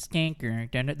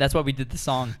 That's why we did the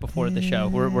song before the show.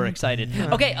 We're excited.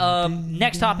 Okay,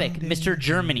 next topic, Mr.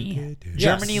 Germany.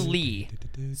 Germany Lee.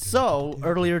 So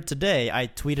earlier today, I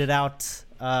tweeted out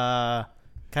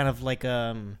kind of like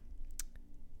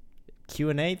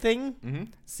Q&A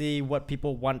thing. See what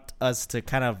people want us to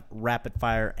kind of rapid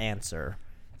fire answer.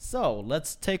 So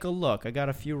let's take a look. I got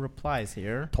a few replies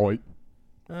here. Toy.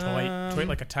 Tweet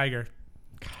like a tiger.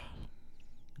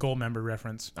 Gold member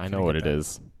reference. I know what it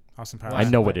is. Awesome power. I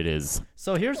know what it is.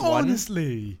 So here's one.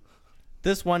 Honestly.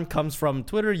 This one comes from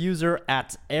Twitter user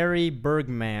at Ari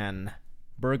Bergman.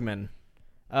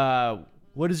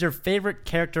 What is your favorite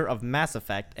character of Mass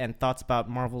Effect and thoughts about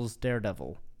Marvel's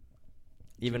Daredevil?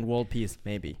 Even World Peace,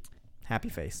 maybe. Happy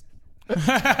face. All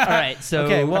right, so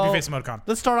Okay, well, Happy face emoticon.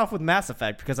 let's start off with Mass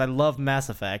Effect because I love Mass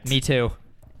Effect. me too.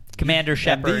 Commander And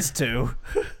Shepard. these two.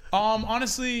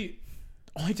 Honestly,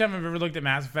 only time I've ever looked at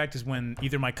Mass Effect is when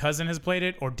either my cousin has played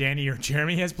it or Danny or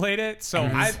Jeremy has played it. So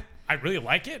I really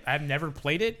like it. I've never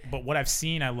played it, but what I've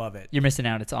seen, I love it. You're missing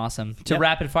out. It's awesome. To Yep.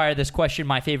 rapid fire this question,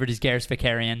 my favorite is Garrus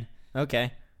Vakarian.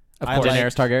 Okay. Of I course. like-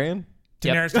 Daenerys Targaryen?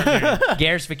 Yep. Daenerys Targaryen.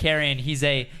 Garrus Vakarian, he's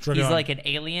Dragon. like an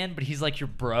alien, but he's like your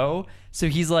bro. So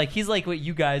he's like what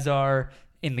you guys are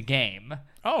in the game.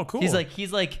 Oh, cool. He's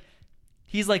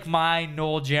like my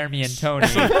Noel, Jeremy, and Tony.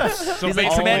 so He's like basically,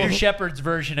 Commander Shepard's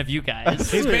version of you guys.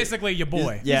 he's basically your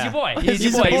boy. Yeah. He's your boy. He's He's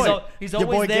your your boy. boy. He's Your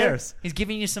always boy there. Garrus. He's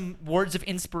giving you some words of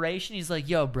inspiration. He's like,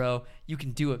 yo, bro, you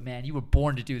can do it, man. You were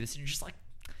born to do this. And you're just like,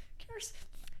 Garrus,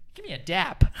 give me a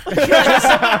dap.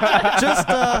 Just,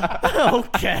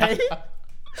 okay.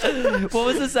 What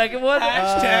was the second one?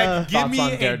 Hashtag give thoughts me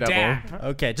on a Daredevil. dap.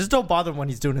 Okay, just don't bother when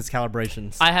he's doing his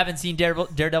calibrations. I haven't seen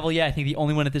Daredevil yet. I think the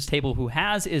only one at this table who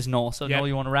has is Noel. So, Yep. Noel,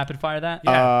 you want to rapid fire that?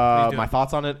 Yeah, please do. My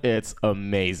thoughts on it, it's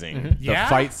amazing. The Yeah?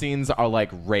 fight scenes are like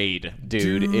Raid,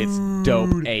 dude. It's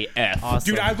dope AF.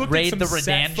 Awesome. Dude, I looked Raid at the some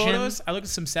set Redemption. photos. I looked at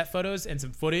some set photos and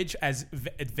some footage as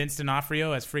Vince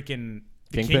D'Onofrio as freaking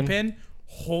the Kingpin? Kingpin.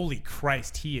 Holy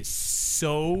Christ, he is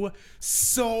so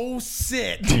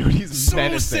sick. Dude, he's so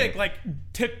menacing. sick. Like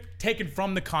taken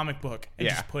from the comic book and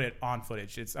Yeah. just put it on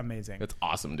footage. It's amazing. It's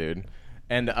awesome, dude.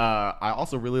 And I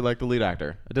also really like the lead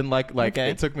actor. I didn't like Okay.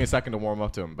 it took me a second to warm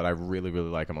up to him, but I really, really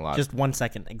like him a lot. Just 1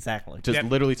 second, exactly. Just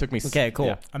Yep. literally took me. Okay, cool.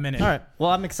 Yeah. A minute. All right. Well,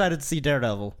 I'm excited to see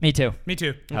Daredevil. Me too. Me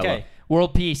too. Okay.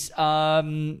 World peace.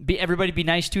 Everybody be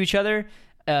nice to each other.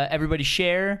 Everybody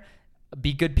share.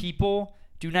 Be good people.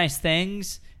 Do nice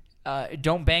things.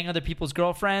 Don't bang other people's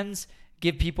girlfriends.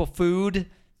 Give people food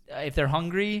if they're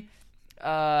hungry.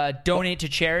 Donate to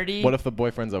charity. What if the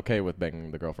boyfriend's okay with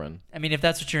banging the girlfriend? I mean, if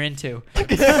that's what you're into.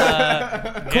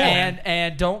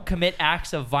 And don't commit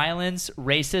acts of violence,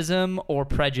 racism, or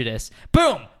prejudice.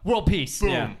 Boom! World peace.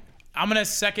 Yeah. I'm gonna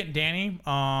second Danny.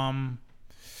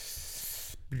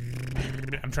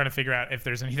 I'm trying to figure out if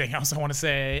there's anything else I want to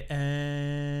say.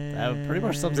 That pretty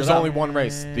much sums There's it up. only one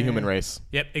race, the human race.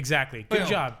 Yep, exactly. Good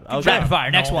job. Good Okay. job. Rapid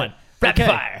fire. Next No. one. Rapid Okay.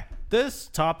 fire. This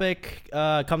topic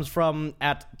comes from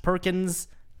at Perkins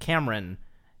Cameron.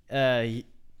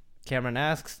 Cameron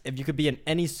asks, if you could be in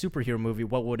any superhero movie,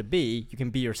 what would it be? You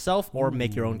can be yourself or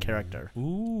make your own character.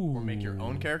 Ooh. Make your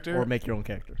own character. Or make your own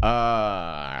character.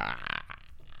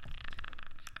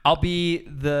 I'll be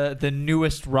the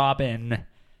newest Robin.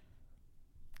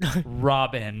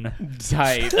 Robin.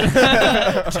 Tight.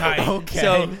 Tight. Okay.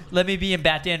 So let me be in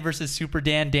Batman versus Super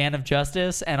Dan, Dan of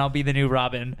Justice, and I'll be the new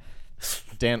Robin.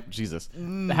 Dan, Jesus,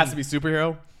 it has to be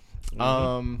superhero.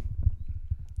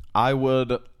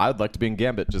 I'd like to be in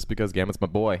Gambit just because Gambit's my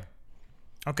boy.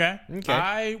 Okay.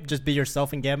 Okay. Just be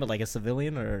yourself in Gambit like a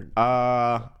civilian or...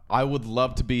 I would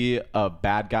love to be a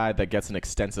bad guy that gets an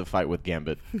extensive fight with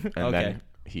Gambit, and Okay. then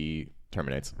he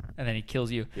terminates. And then he kills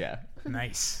you. Yeah.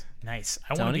 Nice. Nice.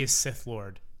 I want to Tony? be a Sith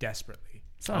Lord desperately.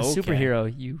 It's not a Okay.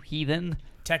 superhero, you heathen.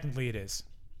 Technically, it is.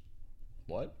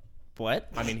 What? What?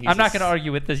 I mean, he's I'm not going to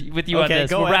argue with you on Okay,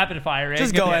 this. go We're ahead. rapid firing.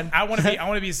 Just go ahead. I want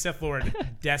to be a Sith Lord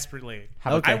desperately.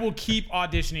 Okay. I will keep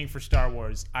auditioning for Star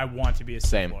Wars. I want to be a Sith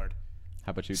Same. Lord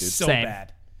How about you, dude? so Same.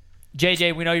 bad.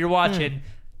 JJ, we know you're watching.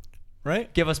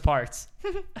 Right? Give us parts.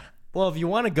 Well, if you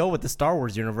want to go with the Star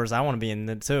Wars universe, I want to be in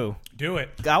it too. Do it.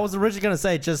 I was originally going to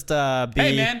say just be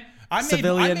Hey man, I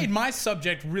civilian. made my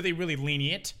subject really, really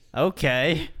lenient.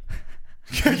 Okay.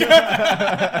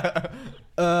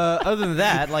 Other than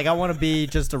that, like I want to be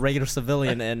just a regular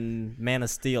civilian in Man of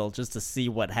Steel, just to see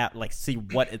what see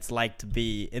what it's like to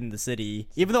be in the city.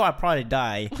 Even though I probably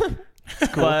die,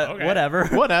 but Okay. whatever.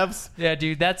 Whatevs. Yeah,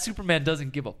 dude, that Superman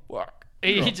doesn't give a fuck.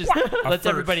 He just lets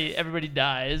everybody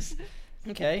dies.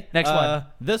 Okay. Next one.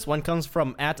 This one comes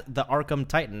from at the Arkham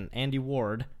Titan, Andy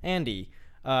Ward. Andy,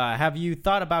 have you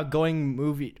thought about doing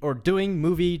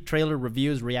movie trailer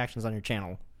reviews, reactions on your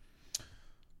channel?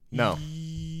 No.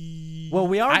 Well,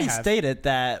 we already have. stated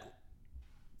that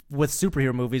with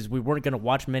superhero movies, we weren't going to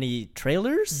watch many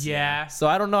trailers. Yeah. So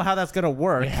I don't know how that's going to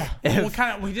work. We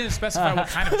didn't specify what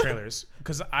kind of trailers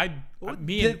because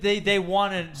They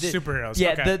wanted superheroes.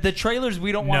 Yeah, Okay. the trailers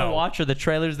we don't want to No. watch are the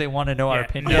trailers they want to know our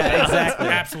opinion. Yeah, exactly.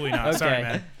 Absolutely not. Sorry, Okay.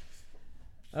 man.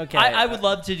 Okay. I would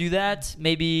love to do that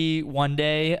maybe one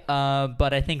day,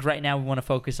 but I think right now we want to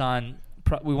focus on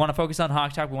Hawk Talk. We want to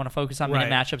focus on minute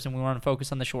Right. matchups, and we want to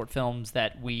focus on the short films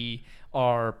that we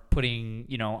are putting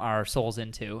our souls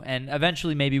into. And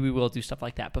eventually, maybe we will do stuff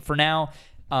like that. But for now,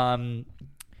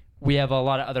 we have a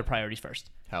lot of other priorities first.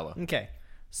 Hella. Okay.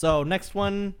 So next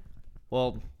one,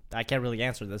 well, I can't really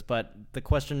answer this, but the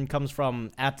question comes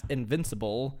from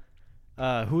 @Invincible.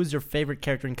 Who is your favorite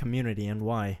character in Community and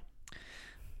why?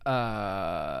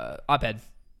 Abed.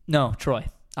 No, Troy.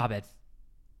 Abed.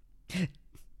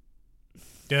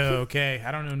 Okay,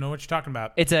 I don't even know what you're talking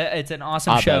about. It's an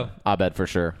awesome show. Abed for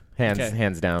sure.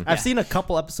 Hands down. I've seen a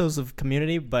couple episodes of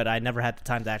Community, but I never had the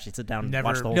time to actually sit down and Never,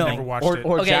 watch the whole No. thing. never watched Or it.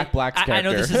 or Jack Black's character.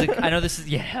 I know this is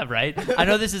yeah, right. I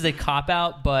know this is a cop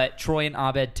out, but Troy and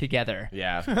Abed together.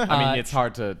 Yeah. I mean, it's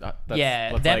hard to. That's,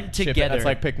 yeah, that's them like Chip, together. that's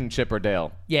like picking Chip or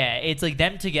Dale. Yeah, it's like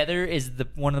them together is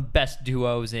one of the best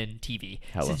duos in TV.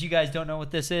 Hella. Since you guys don't know what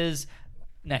this is,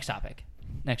 next topic.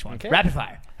 Next one. Okay. Rapid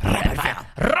fire. Rapid fire.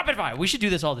 Rapid fire. We should do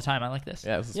this all the time. I like this.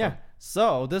 Yeah. This is Yeah. fun.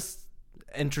 So this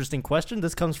interesting question.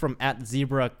 This comes from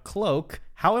 @ZebraCloak.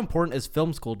 How important is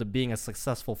film school to being a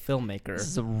successful filmmaker?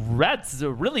 That's a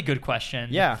really good question.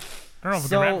 Yeah. I don't know if we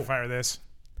So- can rapid fire this.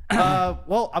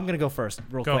 Well, I'm gonna go first,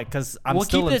 real Go. quick, because I'm We'll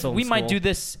still keep in this. film We might school. do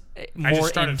this just more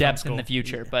started in depth film in the school.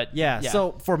 future, but Yeah.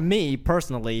 So for me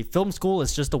personally, film school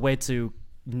is just a way to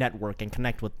network and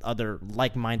connect with other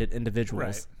like-minded individuals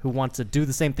Right. who want to do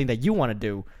the same thing that you want to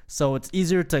do. So it's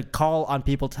easier to call on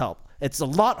people to help. It's a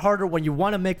lot harder when you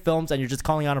want to make films and you're just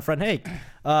calling on a friend. Hey,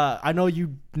 I know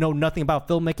you know nothing about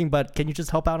filmmaking, but can you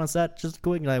just help out on set? Just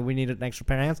quick, like, we need an extra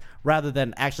pair of hands. Rather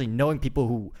than actually knowing people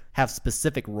who have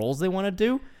specific roles they want to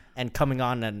do and coming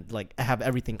on and like have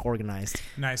everything organized.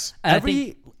 Nice. And I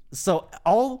think- So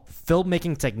all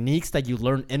filmmaking techniques that you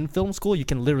learn in film school, you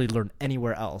can literally learn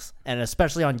anywhere else, and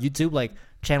especially on YouTube, like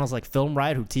channels like Film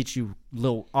Riot, who teach you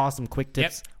little awesome quick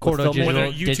tips. with Cordo filmmaking. We're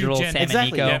the Digital, Digital YouTube gen. Sam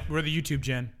Exactly. and Nico. Yeah, we're the YouTube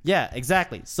gen. Yeah,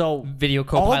 exactly. So all that,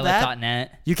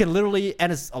 Videocopilot.net. you can literally,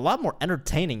 and it's a lot more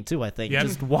entertaining too. I think Yep.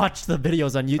 just watch the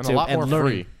videos on YouTube And a lot more learn.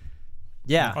 free.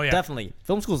 Yeah, Oh, yeah. definitely.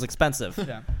 Film school is expensive.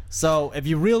 Yeah. So if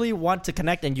you really want to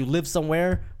connect and you live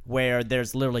somewhere where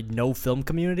there's literally no film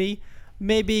community,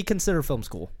 maybe consider film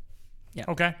school. Yeah.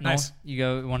 Okay, Noel, nice.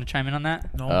 You want to chime in on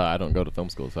that? No. I don't go to film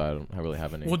school, so I really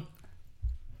have any. Well,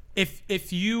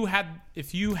 if you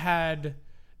had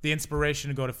the inspiration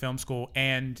to go to film school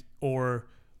and or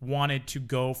wanted to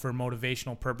go for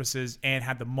motivational purposes and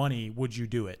had the money, would you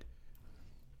do it?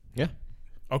 Yeah.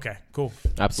 Okay, cool.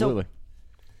 Absolutely.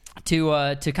 To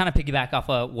kind of piggyback off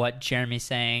of what Jeremy's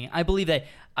saying, I believe that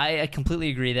I completely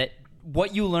agree that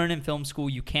what you learn in film school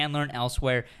you can learn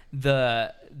elsewhere.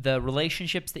 The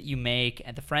relationships that you make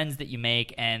and the friends that you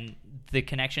make and the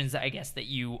connections, I guess, that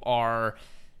you are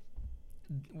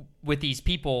with these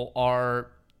people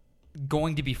are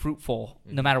going to be fruitful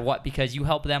no matter what, because you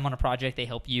help them on a project, they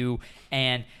help you.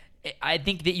 And I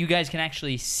think that you guys can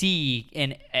actually see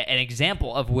an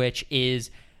example of which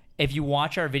is, if you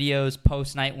watch our videos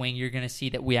post Nightwing, you're going to see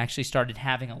that we actually started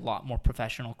having a lot more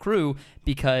professional crew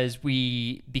because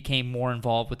we became more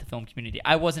involved with the film community.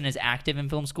 I wasn't as active in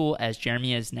film school as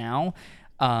Jeremy is now,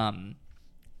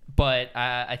 but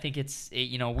I think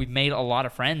we've made a lot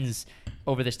of friends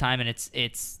over this time, and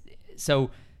it's so.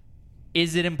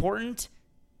 Is it important?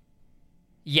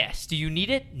 Yes. Do you need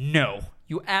it? No.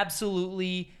 You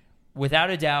absolutely, without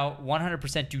a doubt,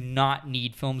 100% do not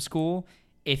need film school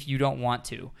if you don't want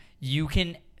to. You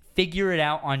can figure it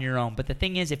out on your own. But the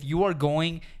thing is, if you are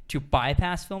going to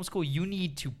bypass film school, you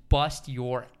need to bust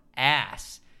your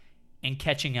ass in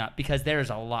catching up, because there's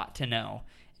a lot to know.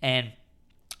 And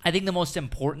I think the most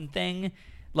important thing,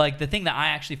 like the thing that I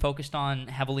actually focused on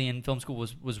heavily in film school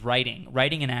was writing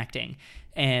and acting,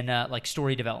 and like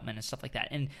story development and stuff like that.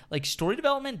 And like story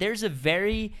development, there's a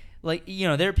very, like,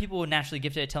 there are people who are naturally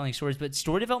gifted at telling stories, but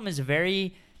story development is a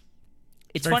very,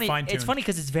 it's Very funny. fine-tuned. It's funny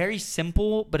because it's very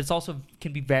simple, but it's also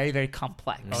can be very, very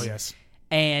complex. Oh yes.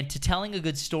 And to telling a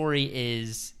good story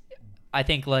is, I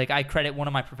think, like, I credit one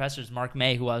of my professors, Mark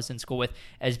May, who I was in school with,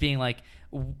 as being like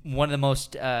one of the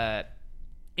most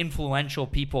influential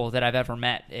people that I've ever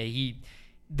met.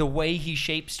 The way he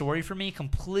shaped story for me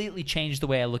completely changed the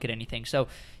way I look at anything. So,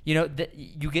 you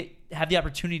have the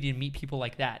opportunity to meet people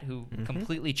like that who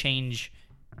completely change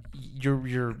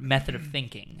your method of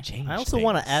thinking. I also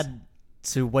want to add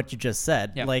to what you just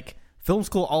said. Yeah. Like, film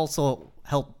school also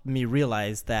helped me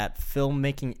realize that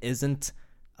filmmaking isn't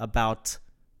about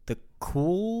the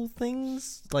cool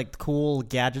things, like cool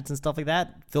gadgets and stuff like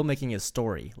that. Filmmaking is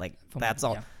story. Like that's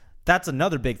all. yeah. That's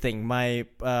another big thing. My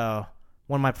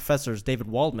one of my professors, David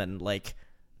Waldman, like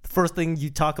the first thing you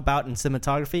talk about in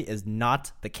cinematography is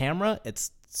not the camera,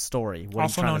 it's story. What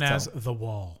Also are you known trying as to tell? the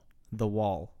wall. The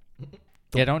wall.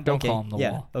 Yeah, don't Okay, call him the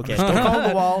yeah, wall. Okay, don't call him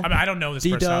the wall. I mean, I don't know this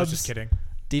person. I was D-dubs. just kidding.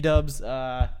 D-dubs.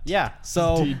 Yeah.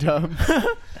 So D-dub.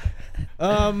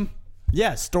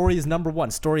 yeah, story is number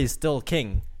one. Story is still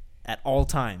king at all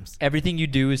times. Everything you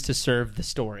do is to serve the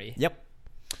story. Yep.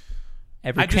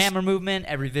 Every I just- camera movement,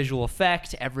 every visual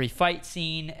effect, every fight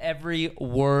scene, every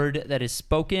word that is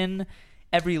spoken,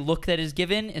 every look that is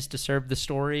given is to serve the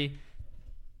story.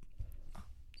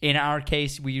 In our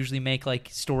case, we usually make like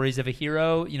stories of a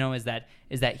hero, is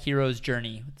that hero's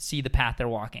journey. See the path they're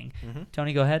walking.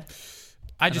 Tony, go ahead.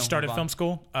 I just started move on. film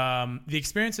school. The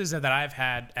experiences that I've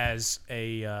had as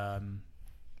a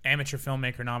amateur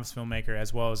filmmaker, novice filmmaker,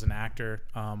 as well as an actor,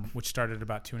 which started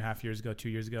about 2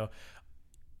 years ago,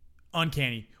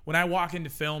 uncanny. When I walk into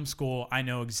film school, I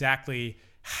know exactly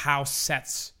how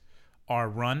sets are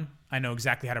run. I know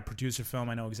exactly how to produce a film.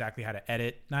 I know exactly how to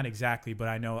edit. Not exactly, but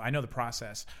I know the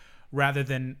process. Rather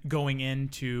than going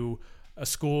into a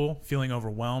school feeling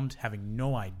overwhelmed, having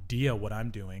no idea what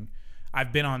I'm doing.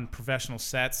 I've been on professional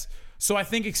sets. So I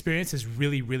think experience is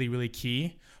really, really, really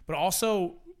key. But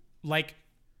also, like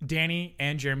Danny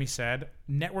and Jeremy said,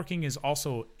 networking is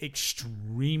also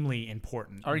extremely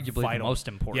important. Arguably the most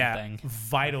important thing.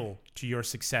 Vital to your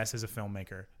success as a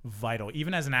filmmaker. Vital.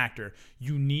 Even as an actor,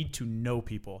 you need to know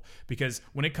people. Because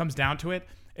when it comes down to it,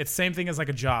 it's the same thing as like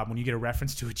a job. When you get a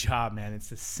reference to a job, man, it's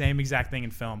the same exact thing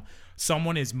in film.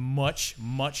 Someone is much,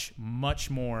 much, much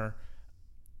more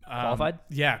Qualified?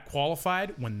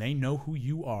 Qualified when they know who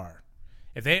you are.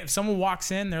 If someone walks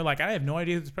in, they're like, I have no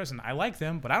idea who this person. I like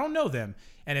them, but I don't know them.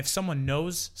 And if someone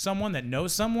knows someone that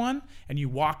knows someone, and you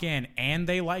walk in and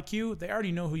they like you, they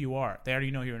already know who you are. They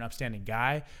already know you're an upstanding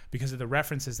guy because of the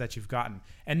references that you've gotten.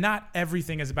 And not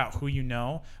everything is about who you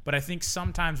know, but I think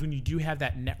sometimes when you do have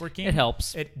that networking, It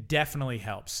helps. It definitely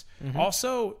helps.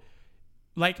 Also,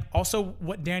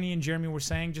 what Danny and Jeremy were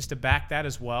saying, just to back that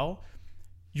as well,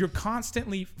 you're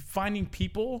constantly finding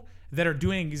people that are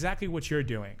doing exactly what you're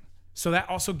doing. So that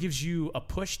also gives you a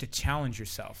push to challenge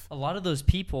yourself. A lot of those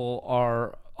people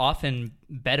are often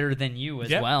better than you as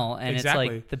Yeah, well, and exactly.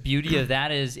 it's like the beauty of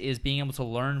that is being able to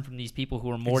learn from these people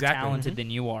who are more Exactly. talented than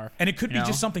you are. And it could be you know?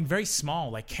 just something very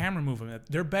small, like camera movement.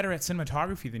 They're better at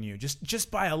cinematography than you,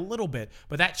 just by a little bit.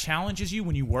 But that challenges you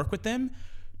when you work with them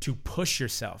to push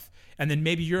yourself. And then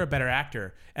maybe you're a better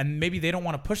actor, and maybe they don't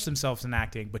want to push themselves in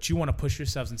acting, but you want to push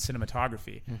yourselves in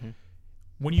cinematography.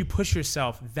 When you push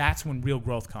yourself, that's when real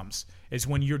growth comes. Is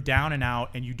when you're down and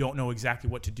out and you don't know exactly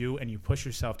what to do, and you push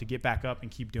yourself to get back up and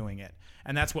keep doing it.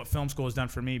 And that's what film school has done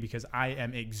for me, because I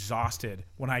am exhausted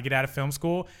when I get out of film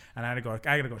school, and I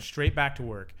gotta go straight back to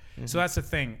work. So that's the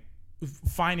thing.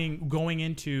 Going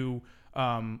into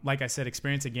like I said,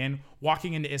 experience again,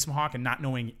 walking into Ismahawk and not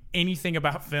knowing anything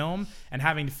about film and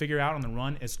having to figure out on the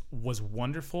run was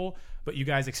wonderful. But you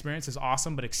guys, experience is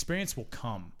awesome, but experience will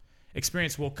come.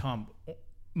 Experience will come.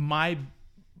 I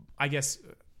guess,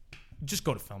 just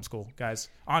go to film school, guys.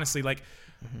 Honestly,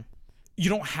 you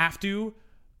don't have to,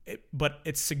 but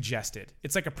it's suggested.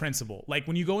 It's like a principle. Like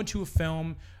when you go into a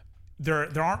film, there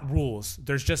aren't rules.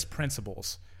 There's just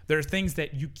principles. There are things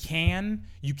that you can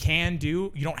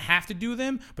do. You don't have to do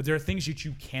them, but there are things that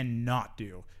you cannot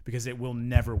do because it will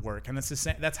never work. And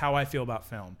that's how I feel about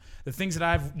film. The things that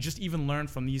I've just even learned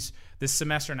from this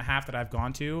semester and a half that I've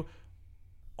gone to,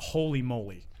 holy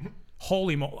moly.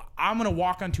 Holy moly. I'm going to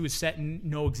walk onto a set and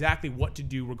know exactly what to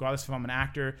do, regardless if I'm an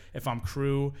actor, if I'm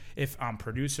crew, if I'm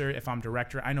producer, if I'm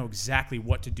director. I know exactly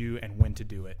what to do and when to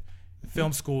do it.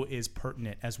 Film school is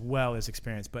pertinent as well as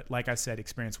experience. But like I said,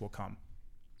 experience will come.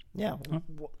 Yeah.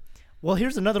 Well,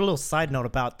 here's another little side note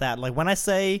about that. Like when I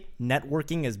say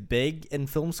networking is big in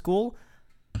film school,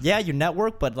 yeah, you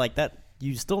network, but like that,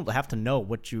 you still have to know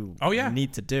what you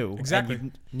need to do. Exactly.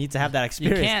 And you need to have that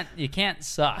experience. You can't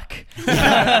suck.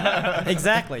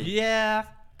 Exactly. Yeah.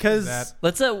 Because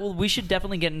Let's we should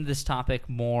definitely get into this topic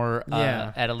more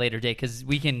at a later date, because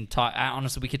we can talk.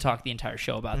 Honestly, we could talk the entire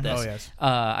show about this. Oh, yes.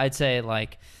 I'd say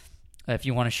like if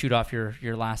you want to shoot off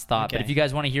your last thought, but Okay. if you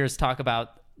guys want to hear us talk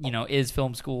about is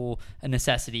film school a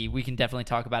necessity, we can definitely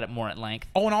talk about it more at length.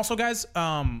 Oh, and also, guys,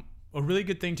 a really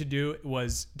good thing to do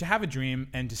was to have a dream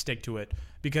and to stick to it,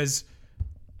 because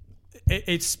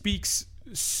it speaks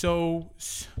so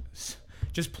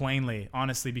just plainly,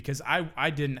 honestly, because I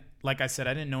didn't, like I said,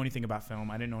 I didn't know anything about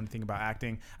film. I didn't know anything about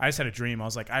acting. I just had a dream. I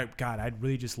was like, God, I'd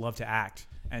really just love to act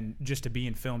and just to be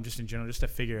in film, just in general, just to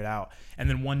figure it out. And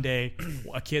then one day,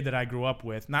 a kid that I grew up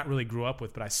with, not really grew up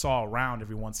with, but I saw around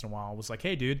every once in a while, was like,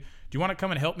 hey, dude, do you want to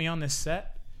come and help me on this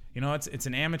set? You know, it's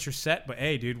an amateur set, but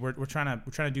hey, dude, we're trying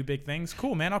to do big things.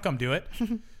 Cool, man, I'll come do it.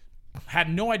 Had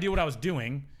no idea what I was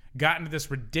doing. Got into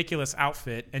this ridiculous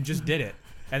outfit and just did it.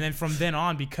 And then from then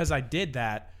on, because I did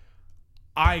that,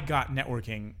 I got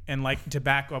networking. And like, to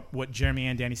back up what Jeremy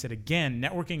and Danny said again,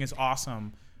 networking is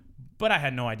awesome, but I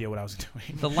had no idea what I was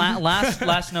doing. The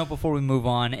last note before we move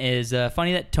on is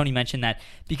funny that Tony mentioned that,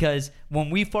 because when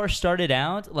we first started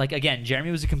out, like, again,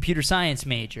 Jeremy was a computer science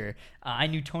major. I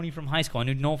knew Tony from high school. I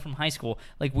knew Noel from high school.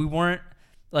 Like, we weren't,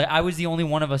 like, I was the only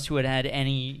one of us who had had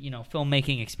any,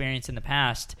 filmmaking experience in the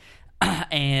past.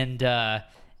 And at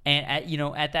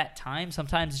that time,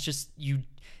 sometimes it's just in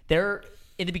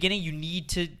the beginning, you need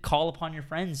to call upon your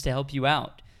friends to help you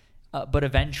out. But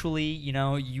eventually,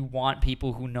 you want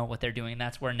people who know what they're doing. And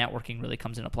that's where networking really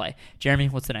comes into play. Jeremy,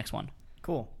 what's the next one?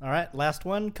 Cool. All right. Last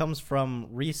one comes from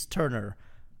Reese Turner.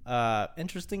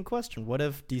 Interesting question. What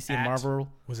if DC and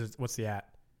Marvel... What's the at?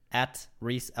 At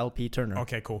Reese LP Turner.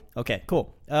 Okay, cool. Okay,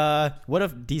 cool. What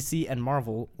if DC and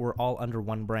Marvel were all under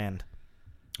one brand?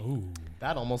 Ooh.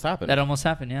 That almost happened.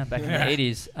 Yeah, back in the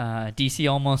 80s.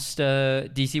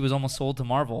 DC was almost sold to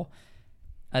Marvel.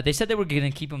 They said they were going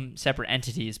to keep them separate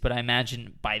entities, but I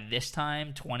imagine by this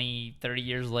time, 20, 30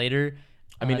 years later...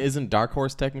 I mean, isn't Dark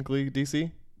Horse technically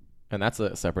DC? And that's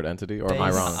a separate entity, or am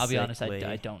I wrong? I'll be honest,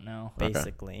 I don't know.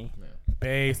 Basically.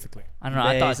 Basically. I don't know.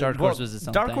 I thought Dark Horse was its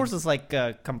own Dark thing. Horse is like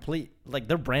complete, like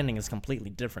their branding is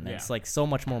completely different. Yeah. It's like so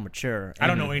much more mature. I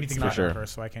don't know anything about sure. Dark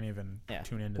Horse, so I can't even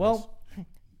tune into this. Well,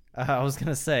 I was going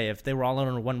to say, if they were all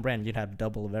under one brand, you'd have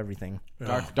double of everything.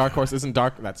 Dark Horse isn't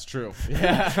Dark. That's true.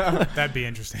 Yeah. That'd be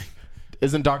interesting.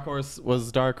 Was Dark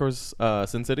Horse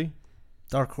Sin City?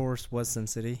 Dark Horse was Sin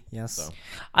City, yes. So.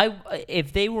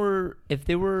 If they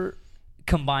were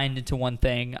combined into one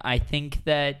thing, I think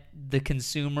that the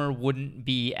consumer wouldn't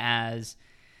be as...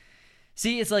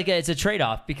 See, it's a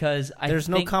trade-off, because there's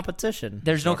no competition.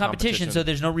 There's no competition, so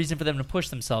there's no reason for them to push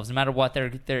themselves, no matter what they're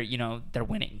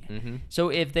winning. Mm-hmm. So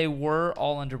if they were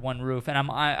all under one roof, and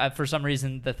I for some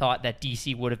reason the thought that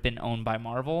DC would have been owned by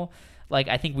Marvel, like,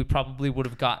 I think we probably would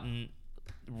have gotten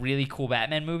really cool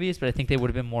Batman movies, but I think they would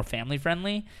have been more family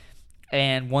friendly.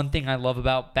 And one thing I love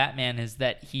about Batman is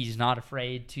that he's not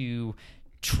afraid to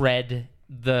tread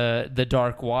the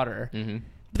dark water. Mm-hmm.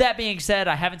 That being said,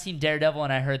 I haven't seen Daredevil,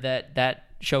 and I heard that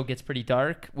show gets pretty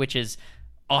dark, which is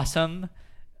awesome.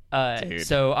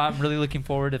 So I'm really looking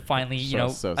forward to finally,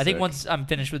 So I think sick. once I'm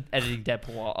finished with editing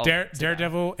Deadpool, I'll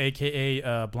Daredevil,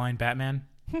 a.k.a. Blind Batman.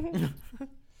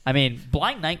 I mean,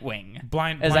 Blind Nightwing.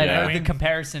 Blind As I heard Nightwing. the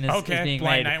comparison is being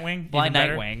Blind made. Nightwing. Blind even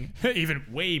better. Nightwing. Even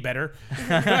way better.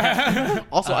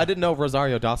 Also, I didn't know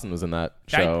Rosario Dawson was in that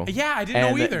show. I didn't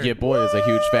know either. Your boy is a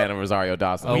huge fan of Rosario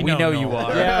Dawson. Oh, we know Noel. you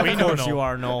are. Yeah, We of know course Noel. you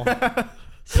are, Noel.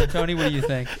 So, Tony, what do you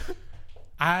think?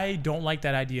 I don't like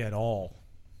that idea at all.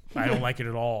 I don't like it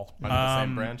at all. Under the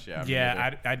same branch? Yeah, me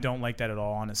neither. I don't like that at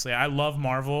all, honestly. I love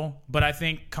Marvel, but I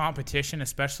think competition,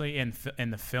 especially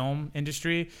in the film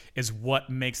industry, is what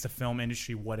makes the film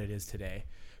industry what it is today.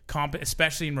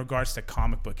 Especially in regards to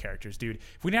comic book characters, dude.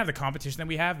 If we didn't have the competition that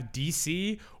we have,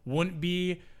 DC wouldn't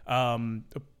be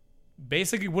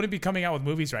wouldn't be coming out with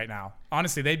movies right now.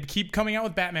 Honestly, they'd keep coming out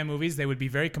with Batman movies. They would be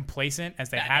very complacent as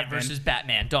they have been. Versus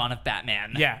Batman, Dawn of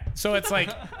Batman. Yeah, so it's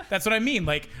like that's what I mean.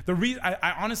 Like the reason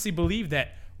I honestly believe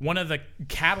that one of the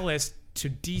catalysts to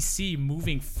DC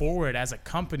moving forward as a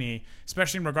company,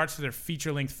 especially in regards to their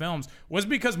feature-length films, was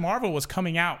because Marvel was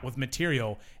coming out with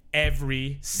material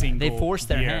every single They forced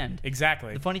their year. hand.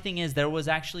 Exactly. The funny thing is, there was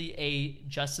actually a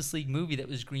Justice League movie that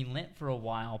was greenlit for a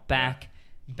while back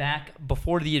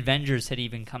before the Avengers had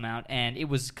even come out, and it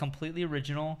was completely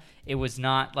original. It was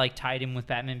not like tied in with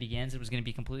Batman Begins. It was going to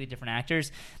be completely different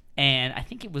actors, and I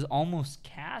think it was almost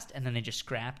cast, and then they just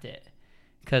scrapped it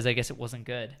because I guess it wasn't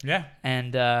good. Yeah.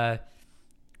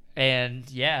 And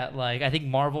yeah, like I think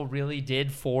Marvel really did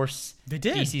force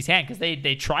DC's hand, because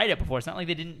they tried it before. It's not like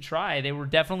they didn't try. They were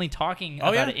definitely talking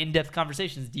about it, in-depth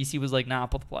conversations. DC was like, nah,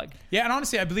 pull the plug. Yeah, and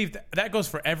honestly, I believe that goes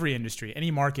for every industry,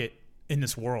 any market in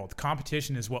this world.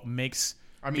 Competition is what makes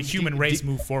the human race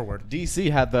move forward.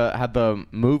 DC had the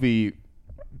movie,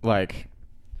 like,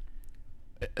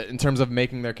 in terms of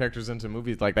making their characters into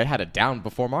movies, like they had it down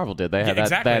before Marvel did. They had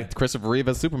they had Christopher Reeve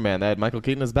as Superman. They had Michael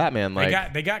Keaton as Batman.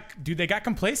 Like they got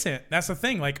complacent. That's the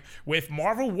thing. Like if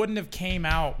Marvel wouldn't have came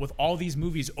out with all these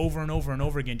movies over and over and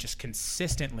over again, just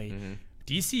consistently,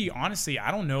 DC, honestly,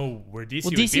 I don't know where DC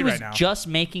Well, would DC be was right now. just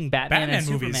making Batman and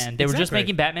Batman movies. Superman. They were just Exactly.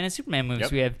 making Batman and Superman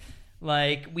movies. Yep.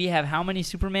 We have how many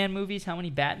Superman movies? How many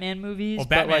Batman movies? Well,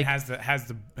 But, Batman like,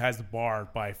 has the bar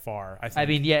by far. I think. I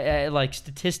mean, yeah, like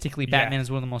statistically, Yeah. Batman is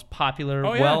one of the most popular,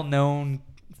 Oh, yeah. well-known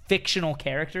fictional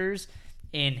characters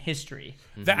in history.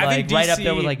 I Like think right up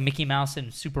there DC with like Mickey Mouse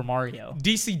and Super Mario.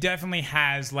 DC definitely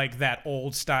has like that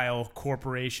old style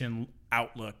corporation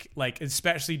outlook, like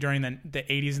especially during the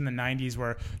 80s and the 90s,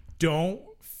 where don't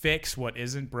fix what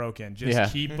isn't broken, just Yeah.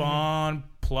 keep on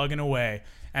plugging away.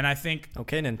 And I think,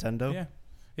 Okay, Nintendo.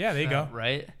 yeah, there you go.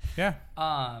 Right. Yeah,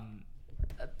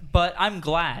 But I'm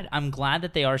glad. I'm glad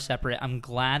that they are separate. I'm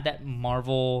glad that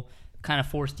Marvel kind of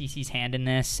forced DC's hand in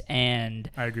this, and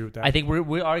I agree with that. I think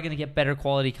we are going to get better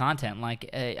quality content. Like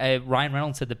Ryan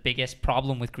Reynolds said, the biggest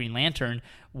problem with Green Lantern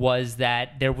was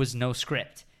that there was no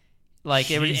script.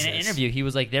 Like in an Jesus. interview, he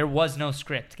was like, "There was no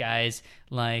script, guys.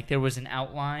 Like there was an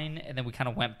outline, and then we kind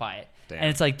of went by it." Damn. And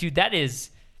it's like, dude, that is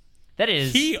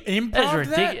He improv'd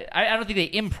that? I don't think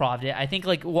they improv'd it. I think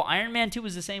like Iron Man 2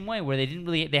 was the same way, where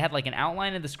they had like an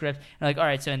outline of the script and like, all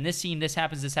right, so in this scene this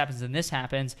happens, and this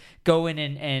happens. Go in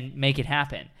and make it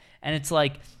happen. And it's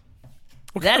like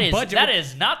What that kind of is budget- that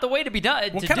is not the way to be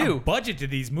done what to kind do. of budget do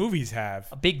these movies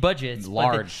have? Big budgets, but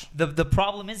Large. The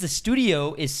problem is the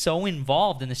studio is so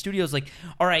involved, and the studio's like,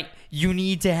 all right, you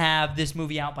need to have this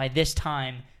movie out by this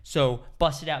time, so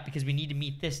bust it out because we need to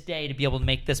meet this day to be able to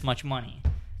make this much money.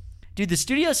 Dude, the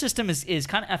studio system is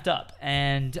kind of effed up,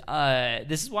 and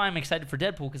this is why I'm excited for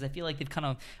Deadpool, because I feel like they've kind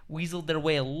of weaseled their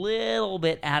way a little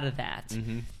bit out of that.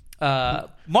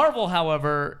 Marvel,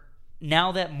 however,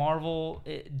 now that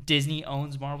Disney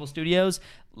owns Marvel Studios,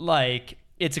 like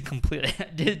it's a complete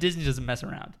Disney doesn't mess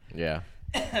around. Yeah.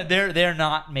 They're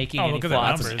not making any look at the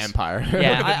flops. numbers. Empire.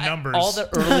 Yeah, Look at the numbers. all the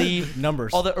early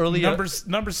Numbers. all the early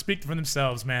Numbers speak for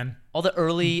themselves, man. all the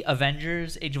early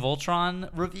Avengers Age of Ultron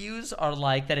reviews are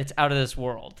like that it's out of this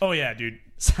world. Oh yeah, dude.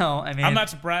 So I mean, I'm not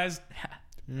surprised.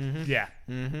 Yeah.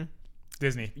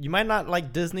 Disney. You might not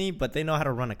like Disney, but they know how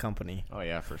to run a company. Oh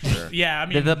yeah, for sure. Yeah, I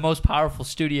they're mean, the most powerful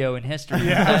studio in history.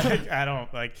 yeah, I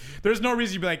don't like. There's no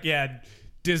reason to be like, yeah,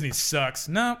 Disney sucks.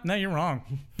 No, you're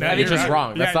wrong. No, I mean, You're just right.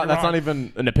 wrong. That's Yeah, not. That's you're not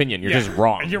even an opinion. You're Yeah. just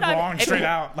wrong. You're I- wrong if- straight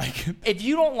out. Like, If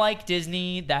you don't like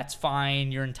Disney, that's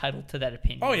fine. You're entitled to that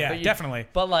opinion. Oh, yeah, But definitely.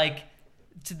 But like,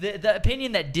 to the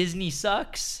opinion that Disney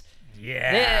sucks.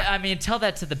 yeah, I mean, tell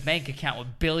that to the bank account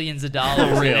with billions of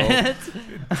dollars Real. in it.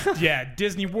 yeah.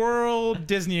 Disney World,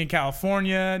 Disney in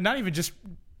California. Not even just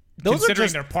Those are considering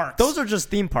just their parks. Those are just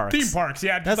theme parks. theme parks.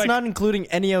 Yeah, That's like not including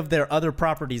any of their other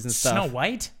properties and stuff. Snow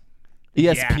White.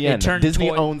 ESPN. It turned Disney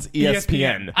toy- owns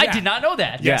ESPN. I Yeah. did not know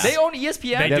that. Yes. They own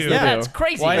ESPN. They do. Yes, they That's do.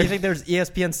 crazy. Why do you think there's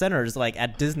ESPN centers like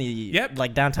at Disney, Yep.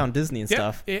 like downtown Disney and Yep.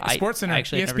 stuff? Sports Center.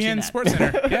 actually have never seen ESPN that. Sports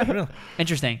Center. Yeah, really.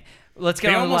 Interesting. Let's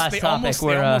get on to the last topic. They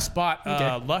where, almost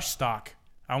bought Lush stock.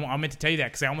 I meant to tell you that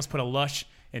because I almost put a Lush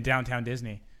in downtown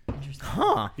Disney.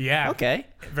 Huh. Yeah. Okay.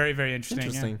 Very, very interesting.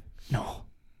 Interesting. no.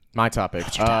 My topic.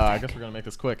 I guess we're gonna make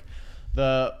this quick.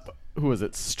 Who is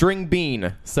it? String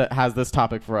Bean has this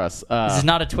topic for us. This is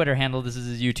not a Twitter handle. This is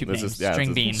his YouTube This name. is yeah,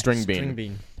 String this is Bean. String Bean. String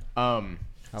bean.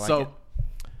 like So it.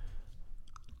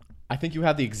 I think you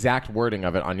have the exact wording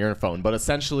of it on your phone, but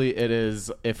essentially it is,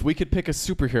 if we could pick a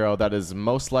superhero that is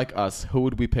most like us, who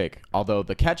would we pick? Although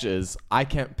the catch is, I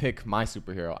can't pick my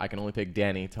superhero. I can only pick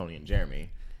Danny, Tony, and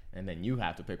Jeremy. And then you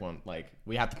have to pick one. Like,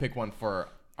 we have to pick one for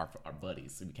our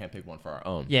buddies. We can't pick one for our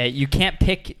own. Yeah, you can't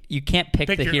pick the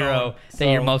your hero own. that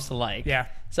you're So- most alike. Yeah.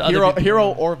 So other people- Hero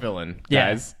or villain, Yeah.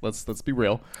 guys. Let's be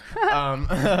real.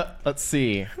 Let's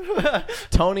see.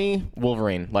 Tony,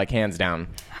 Wolverine, like hands down.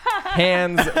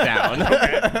 Hands down.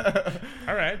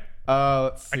 All right.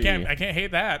 Let's see. I can't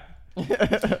hate that.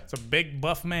 It's a big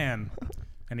buff man,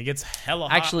 and he gets hella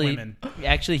hot women.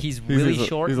 Actually, he's really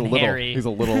short he's a and little- hairy. he's a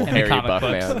little in the hairy comic buff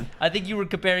books. man. I think you were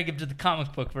comparing him to the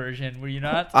comic book version, were you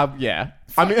not? Yeah.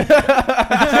 I mean,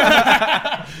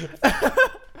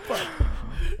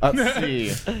 let's see.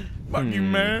 Fuck you,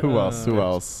 man. Who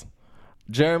else?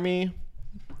 Jeremy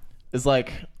is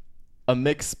like a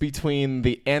mix between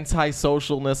the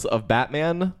antisocialness of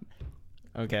Batman,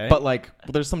 Okay. but like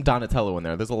there's some Donatello in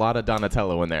there. There's a lot of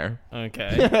Donatello in there.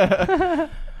 okay.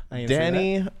 I can see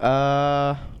Danny,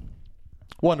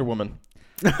 Wonder Woman.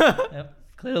 Yep,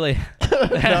 clearly. Of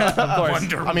course.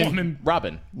 Wonder I mean, Woman.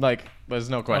 Robin. Like, there's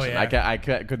no question. yeah. I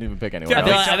couldn't even pick anyone Yeah,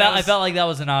 else. I felt like that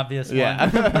was an obvious one.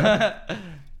 Yeah.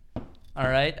 All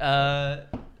right.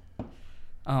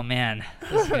 Oh man,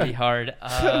 this is gonna be hard.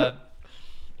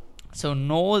 So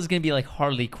Noel is gonna be like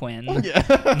Harley Quinn. Yeah.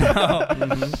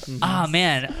 No. Ah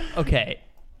man. Okay.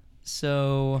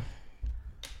 So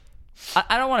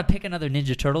I don't want to pick another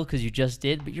Ninja Turtle because you just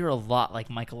did, but you're a lot like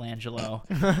Michelangelo.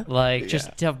 Like,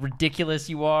 just how ridiculous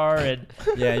you are. And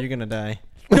Yeah, you're gonna die.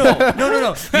 no. You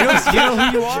know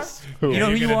who you are? You know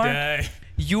who You're you gonna are? die.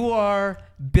 You are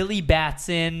Billy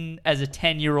Batson as a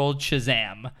 10-year-old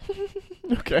Shazam.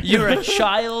 Okay. You're a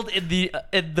child in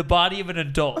the body of an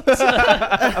adult. That's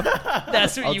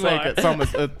what I'll you take are.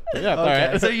 it. Yeah. All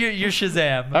right. So you're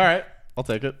Shazam. All right. I'll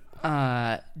take it.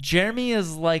 Jeremy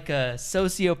is like a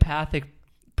sociopathic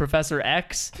Professor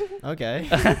X. Okay,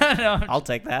 No, I'll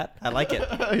take that. I like it.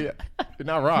 Yeah. You're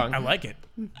not wrong. I like it.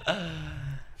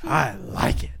 I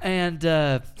like it. and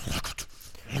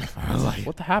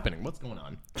What's happening? What's going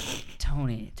on?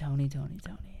 Tony. Tone.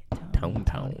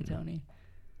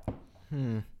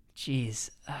 Jeez.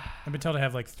 I've been told to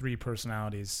have like 3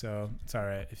 personalities, so it's all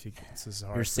right if you. This is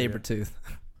hard. You're for you. Sabretooth.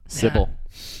 Sybil.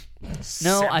 No, I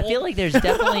Sybil? feel like there's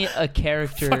definitely a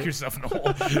character. Fuck yourself in the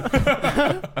hole.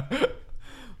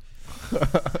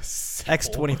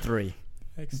 X-23.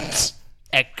 X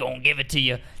gon' give it to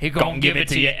you. He gon' give it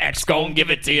to you. X gon' give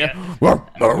it to you.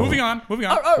 Moving on.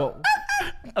 Well,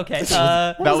 Okay.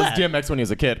 That was DMX when he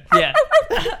was a kid. Yeah.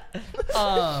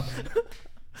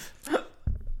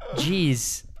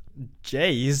 Jeez.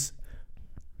 Jays.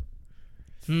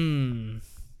 I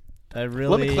really.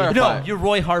 Let me clarify. No, you're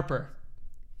Roy Harper.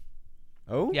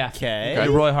 Okay. Yeah.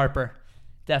 You're Roy Harper.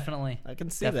 Definitely. I can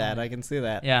see Definitely. that. I can see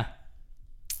that. Yeah.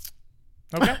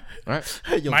 Okay. All right.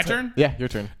 My turn. Yeah, your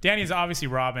turn. Danny's obviously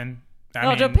Robin. I No,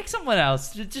 mean, don't pick someone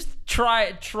else. Just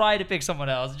try to pick someone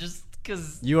else. Just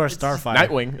because You are Starfire.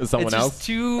 Nightwing is someone it's else.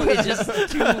 just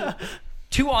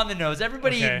too on the nose.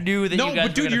 Everybody Okay. knew that no, you guys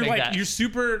but dude, were gonna you're pick like that. you're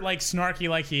super like snarky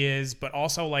like he is, but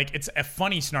also like it's a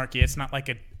funny snarky. It's not like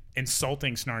a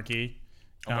insulting snarky.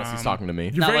 Unless he's talking to me.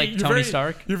 You're Not very, like you're Tony very-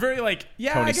 Stark? You're very like Tony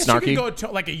I guess Snarky? you can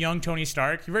go like a young Tony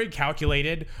Stark. You're very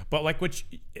calculated, but like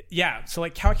so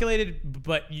like calculated,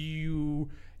 but you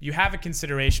have a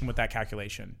consideration with that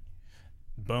calculation.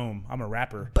 Boom, I'm a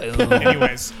rapper. Boom.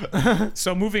 Anyways,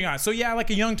 so moving on. So yeah, like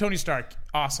a young Tony Stark.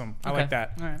 Awesome. I like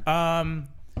that. All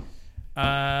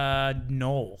right.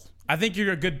 Noel. I think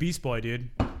you're a good Beast Boy, dude.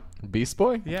 Beast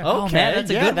Boy? Yeah. Oh, man,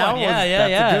 that's a good that one. was- Yeah,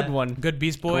 that's a good one. Good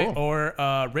Beast Boy Cool.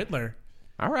 or Riddler.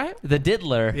 All right. The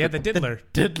Diddler. Yeah, the Diddler.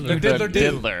 Diddler. The Diddler.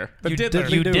 Diddler. The You Diddler.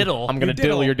 You diddle. I'm gonna You diddle.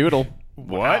 diddle your doodle.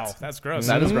 Wow, What? that's gross.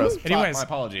 That is gross. Anyways, my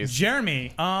apologies.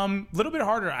 Jeremy, little bit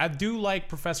harder. I do like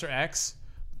Professor X,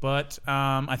 but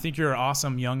I think you're an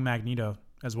awesome young Magneto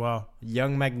as well.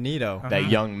 Young Magneto. That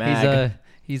young mag.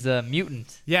 He's a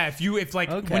mutant. Yeah, if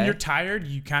like Okay. when you're tired,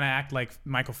 you kind of act like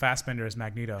Michael Fassbender as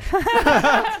Magneto.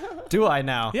 Do I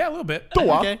now? Yeah, a little bit.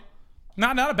 Okay.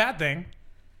 Not a bad thing,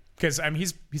 because I mean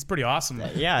he's pretty awesome.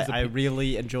 Yeah, I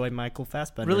really enjoy Michael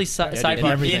Fassbender. Really, And sidebar. Me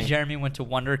everything. and Jeremy went to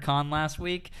WonderCon last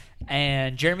week,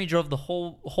 and Jeremy drove the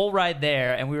whole ride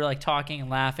there, and we were like talking and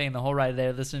laughing the whole ride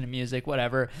there, listening to music,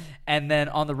 whatever. And then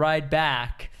on the ride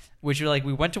back, which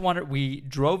we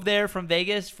drove there from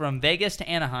Vegas to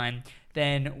Anaheim.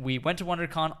 Then we went to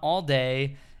WonderCon all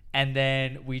day, and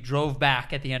then we drove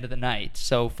back at the end of the night.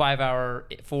 So 4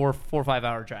 or 5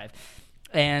 hour drive,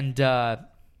 and on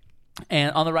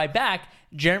the ride back,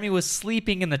 Jeremy was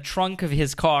sleeping in the trunk of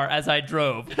his car as I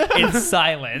drove in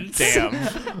silence. Damn.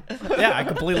 Yeah, I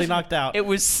completely knocked out. It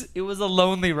was a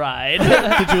lonely ride.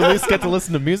 Did you at least get to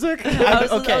listen to music? I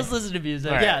was okay. listening to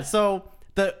music. Yeah, so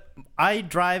I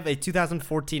drive a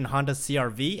 2014 Honda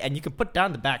CR-V, and you can put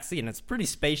down the back seat, and it's pretty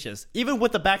spacious, even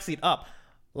with the back seat up.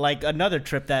 Like another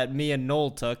trip that me and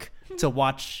Noel took to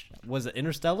watch, was it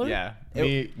Interstellar? Yeah.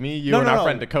 Me, you, No, and no, our no.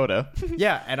 friend Dakota.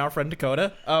 Yeah, and our friend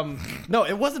Dakota. No,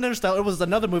 it wasn't Interstellar. It was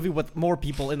another movie with more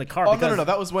people in the car. Oh, because, no.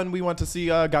 That was when we went to see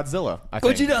Godzilla, I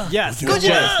think. Yes,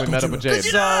 Yes, we met up with Jade.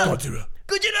 So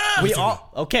we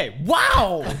all okay.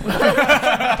 Wow.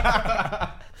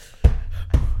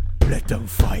 Let them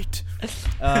fight.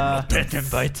 Yeah,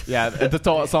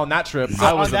 so on that trip,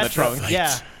 I was On in that the trunk. trip,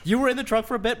 yeah, you were in the trunk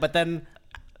for a bit, but then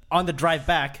on the drive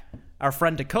back, our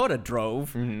friend Dakota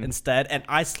drove instead, and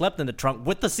I slept in the trunk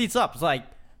with the seats up. It's like,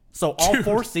 so all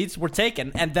 4 seats were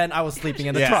taken, and then I was sleeping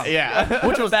in the trunk. Yeah.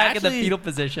 Which was Back in actually, the fetal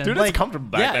position. Dude, it's comfortable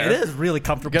back yeah, there. it is really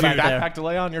comfortable Get a back there. backpack to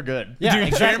lay on, you're good. Yeah, Dude,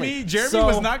 exactly. Jeremy So-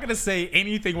 was not gonna say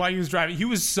anything while he was driving. He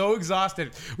was so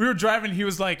exhausted. We were driving. He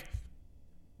was like,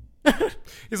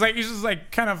 he's just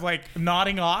like kind of like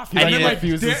nodding off. He, like, then,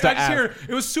 refuses Dan- to I just ask. hear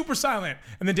it was super silent.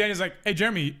 And then Danny's like, "Hey,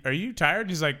 Jeremy, are you tired?" And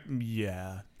he's like,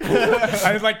 "Yeah."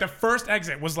 I was like, the first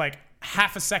exit was like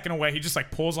half a second away. He just like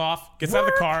pulls off, gets out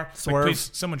of the car, it's like, Swerve. please,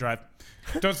 someone drive.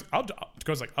 Goes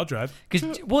like, "I'll drive."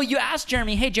 Because, well, you asked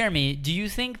Jeremy, hey, Jeremy, do you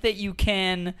think that you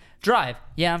can drive?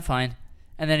 Yeah, I'm fine.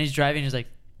 And then he's driving, he's like,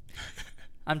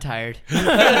 I'm tired. he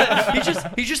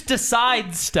just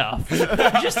decides stuff. He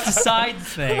just decides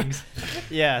things.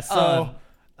 Yeah, so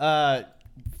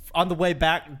on the way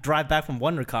back, drive back from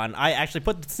WonderCon, I actually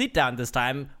put the seat down this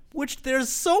time, which there's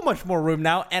so much more room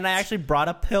now, and I actually brought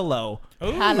a pillow.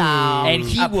 Hello. And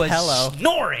he A was pillow.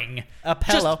 snoring. A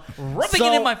pillow. Just rubbing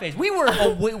it in my face.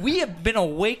 We have been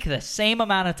awake the same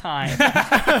amount of time.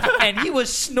 And he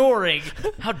was snoring.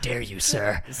 How dare you,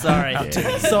 sir? Sorry.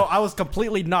 So I was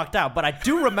completely knocked out, but I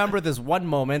do remember this one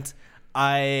moment.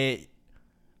 I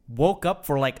woke up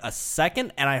for like a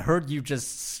second, and I heard you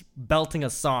just belting a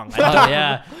song.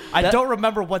 Yeah. I don't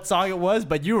remember what song it was,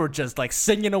 but you were just like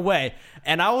singing away,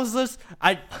 and I was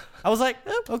like,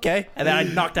 okay, and then I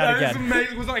knocked out again.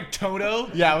 Was it like Toto?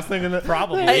 Yeah, I was thinking that.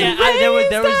 Probably.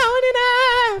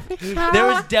 There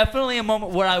was definitely a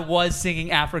moment where I was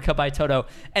singing Africa by Toto,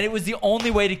 and it was the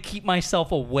only way to keep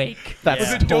myself awake. That's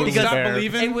Yeah. totally Don't Stop fair.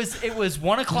 Believing? It was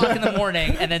 1 o'clock in the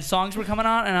morning, and then songs were coming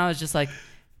on, and I was just like,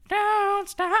 don't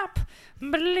stop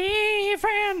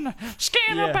believing, still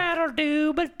Yeah. a battle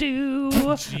do but do. It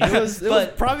was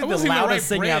But probably the wasn't even the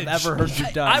loudest right singing I've bridge. ever heard you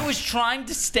done. I was trying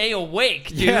to stay awake,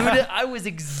 dude. Yeah. I was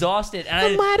exhausted,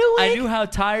 and I knew how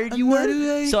tired you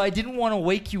were, so I didn't want to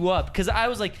wake you up because I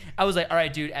was like, all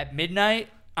right, dude. At midnight,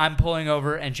 I'm pulling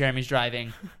over and Jeremy's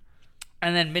driving,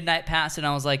 and then midnight passed, and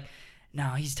I was like,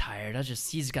 no, he's tired.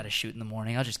 He's got to shoot in the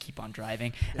morning. I'll just keep on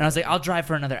driving, and I was like, I'll drive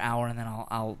for another hour, and then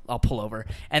I'll pull over,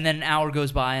 and then an hour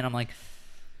goes by, and I'm like.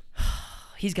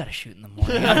 He's got to shoot in the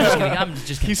morning. I'm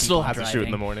just gonna He keep still on has to shoot in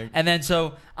driving. the morning. And then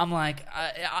so I'm like,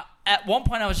 at one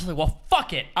point I was just like, well,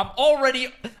 fuck it. I'm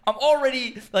already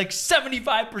like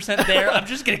 75% there. I'm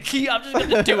just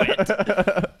gonna do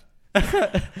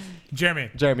it.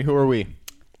 Jeremy, who are we?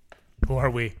 who are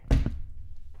we?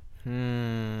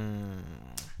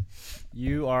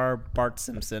 You are Bart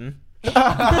Simpson.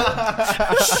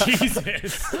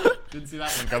 Jesus. Didn't see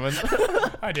that one coming.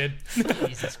 I did.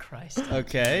 Jesus Christ.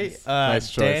 Okay.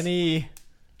 Nice choice. Danny.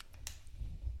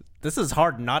 This is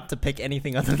hard not to pick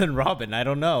anything other than Robin. I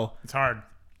don't know. It's hard.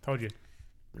 Told you.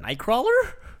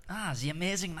 Nightcrawler? The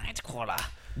amazing Nightcrawler.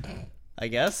 I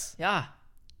guess. Yeah.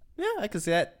 Yeah, I can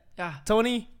see that. Yeah.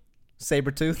 Tony,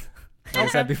 Sabretooth. Like I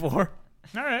said before.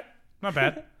 All right. Not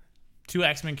bad. 2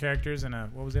 X-Men characters and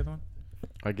what was the other one?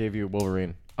 I gave you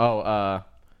Wolverine. Oh,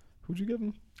 who'd you give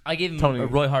him? I gave him Tony-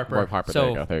 Roy Harper. Roy Harper, there So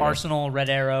you go, there you go. Arsenal, Red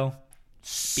Arrow,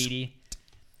 Speedy.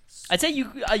 I'd say you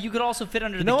could also fit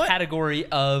under know the what? category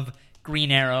of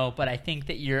Green Arrow, but I think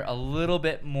that you're a little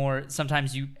bit more.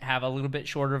 Sometimes you have a little bit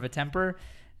shorter of a temper.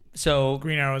 So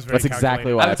Green Arrow is very That's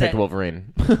exactly calculated. why I I would picked say-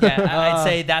 Wolverine. yeah, I'd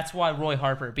say that's why Roy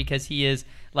Harper, because he is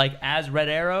like as Red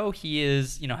Arrow, he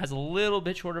is has a little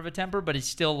bit shorter of a temper, but he's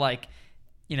still like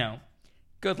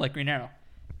good like Green Arrow.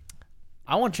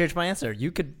 I want to change my answer.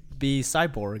 You could be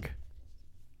Cyborg.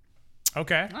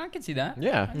 Okay. I can see that.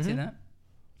 Yeah. I can see that.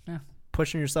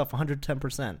 Pushing yourself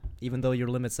 110%, even though your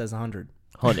limit says 100.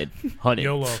 100.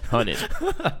 YOLO. 100.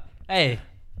 Hey,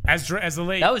 As the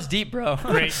late that was deep, bro.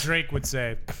 great Drake would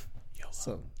say.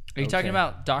 So, Are you talking okay.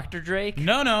 about Dr. Drake?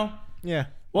 No. Yeah.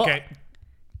 Well, Okay.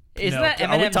 Isn't No. that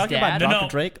are we Eminem's talking dad? about No,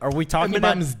 Dr. Drake? Are we talking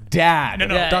Eminem's about dad.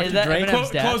 No. Yeah, Dr. is that Drake? Eminem's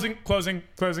dad? Closing Closing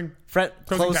Closing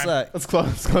time. It's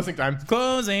closing time.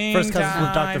 Closing First cousins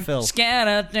with Dr. time. Phil.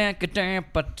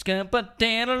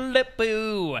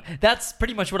 That's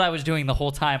pretty much what I was doing the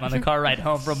whole time on the car ride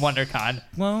home from WonderCon.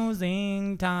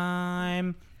 Closing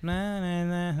time.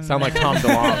 Sound like Tom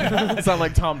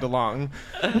DeLonge.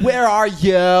 Where are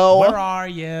you? Where are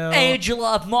you? Angel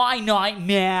of my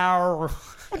nightmare.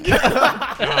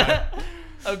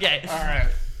 Okay. All right.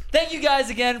 Thank you guys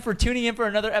again for tuning in for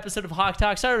another episode of Hawk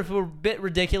Talk. Sorry if we're a bit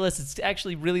ridiculous. It's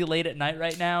actually really late at night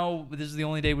right now. This is the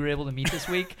only day we were able to meet this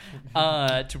week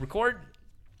to record.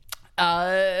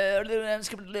 Oh,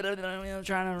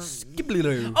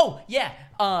 yeah.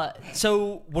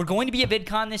 So we're going to be at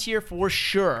VidCon this year for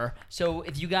sure. So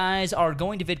if you guys are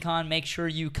going to VidCon, make sure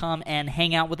you come and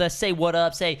hang out with us. Say what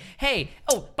up. Say, hey.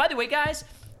 Oh, by the way, guys,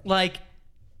 like,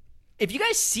 if you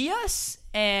guys see us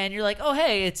and you're like, oh,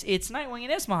 hey, it's Nightwing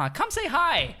and Ismaha, come say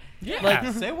hi. Yeah.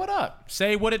 Like, Say what up.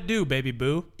 Say what it do, baby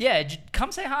boo. yeah,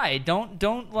 come say hi.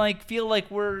 Don't like feel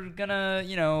like we're gonna,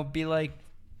 be like,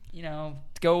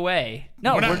 go away.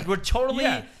 No, We're not- we're totally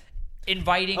Yeah.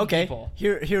 inviting Okay, people.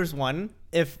 here's one.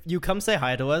 If you come say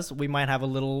hi to us, we might have a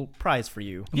little prize for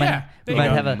you. We Yeah, we there you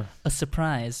might go. have a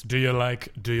surprise. Do you like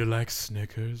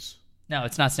Snickers? No,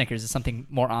 it's not Snickers. It's something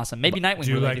more awesome. Maybe Nightwing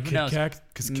Do you related. like Who knows? Kit Kat?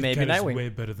 Because Kit Maybe Kat is Nightwing. way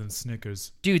better than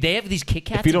Snickers. Dude, they have these Kit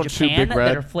Kats you in don't shoot Japan Big Red-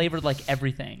 that are flavored like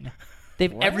everything. They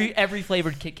have every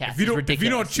flavored Kit Kat. If you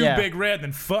ridiculous. don't chew Yeah. Big Red,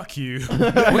 then fuck you.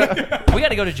 We got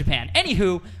to go to Japan.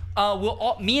 Anywho,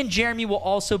 me and Jeremy will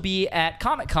also be at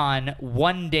Comic-Con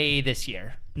one day this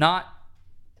year.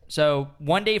 So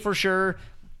one day for sure.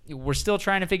 We're still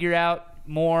trying to figure out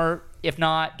more. If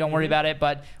not, don't worry about it.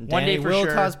 But one Danny day for will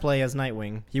sure. cosplay as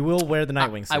Nightwing. He will wear the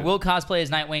Nightwing suit. I will cosplay as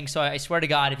Nightwing, so I swear to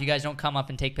God, if you guys don't come up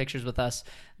and take pictures with us,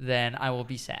 then I will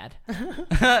be sad.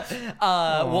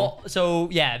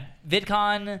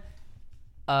 VidCon,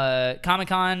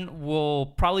 Comic-Con will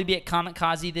probably be at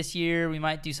Comic-Kazi this year. We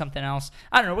might do something else.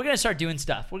 I don't know. We're going to start doing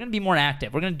stuff. We're going to be more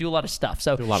active. We're going to do a lot of stuff.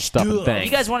 So Do a lot of stuff and if things.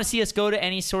 you guys want to see us go to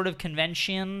any sort of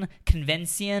convention,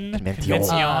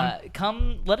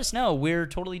 come let us know. We're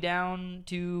totally down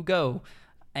to go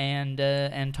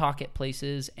and talk at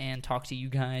places and talk to you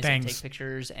guys and Thanks. take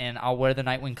pictures, and I'll wear the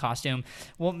Nightwing costume.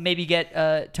 We'll maybe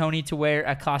get Tony to wear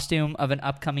a costume of an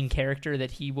upcoming character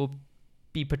that he will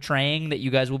be portraying, that you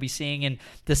guys will be seeing in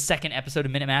the second episode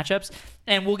of Minute Matchups,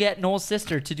 and we'll get Noel's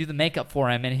sister to do the makeup for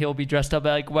him, and he'll be dressed up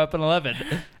like Weapon 11.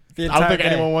 The I don't entire think day.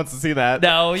 anyone wants to see that.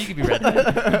 No, you could be Red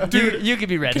Hood. Dude, you could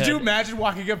be Red Could Hood. you imagine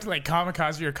walking up to like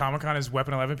Comic-Kazi or Comic-Con as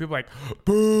Weapon 11? People like,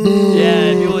 boo. Yeah,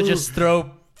 and people would just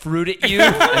throw fruit at you.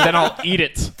 And then I'll eat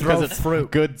it Throw because it's fruit.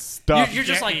 good stuff. You're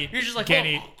just Can't like eat. oh. Can't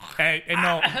eat. Hey,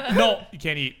 no, you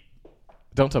can't eat.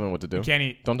 Don't tell me what to do. Can't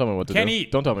eat. Don't tell me what to Can't do.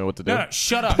 eat. Don't tell me what to do. No,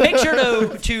 shut up. Make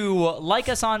sure to like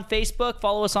us on Facebook,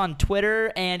 follow us on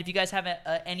Twitter, and if you guys have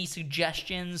any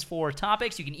suggestions for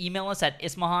topics, you can email us at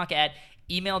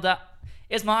ismahawk@email.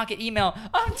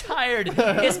 I'm tired.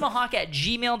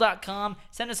 ismahawk@gmail.com.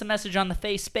 Send us a message on the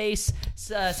face space.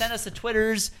 Send us the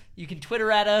Twitters. You can Twitter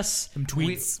at us. Some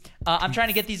tweets. I'm trying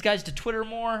to get these guys to Twitter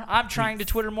more. I'm trying to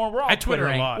Twitter more. We're all I Twitter a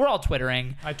Twittering. lot. We're all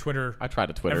Twittering. I Twitter. I try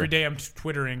to Twitter. Every day I'm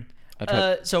Twittering. I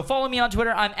try So follow me on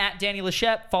Twitter. I'm at Danny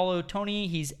Lachette. Follow Tony.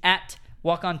 He's at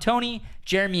Walk on Tony.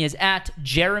 Jeremy is at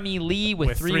Jeremy Lee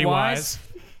with three Y's.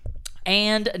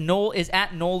 And Noel is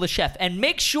at Noel the Chef. And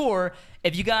make sure,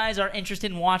 if you guys are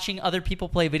interested in watching other people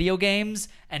play video games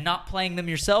and not playing them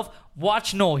yourself,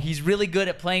 watch Noel. He's really good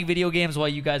at playing video games while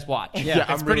you guys watch. Yeah,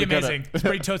 Yeah, It's I'm pretty really good at- amazing. It's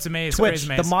pretty totes amazing. Twitch,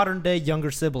 the modern day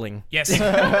younger sibling. Yes.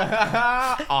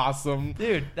 awesome.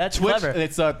 Dude, that's Twitch. clever.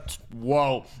 It's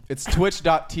It's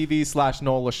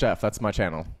twitch.tv/Noel Le Chef. That's my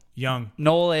channel. Young.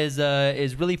 Noel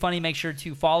is really funny. Make sure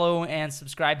to follow and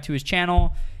subscribe to his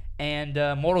channel. And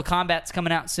Mortal Kombat's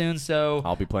coming out soon, so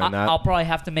I'll be playing that. I'll probably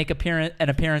have to make an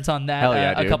appearance on that. Hell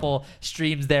yeah, a dude. couple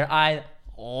streams there. I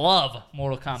love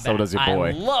Mortal Kombat. So does your boy.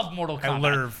 I love Mortal I Kombat.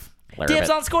 love Dibs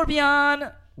on Scorpion.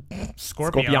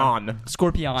 Scorpion.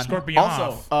 Scorpion. Scorpion.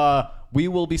 Also, we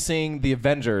will be seeing The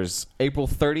Avengers April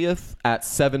 30th at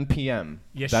 7 p.m.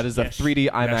 Yes, that is a yes, 3D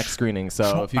IMAX yes. screening.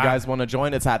 So if you guys want to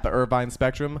join, it's at the Irvine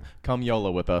Spectrum. Come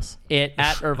YOLO with us. It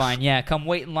at Irvine. Yeah, come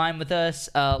wait in line with us.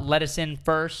 Let us in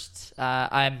first.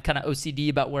 I'm kind of OCD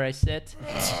about where I sit.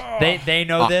 They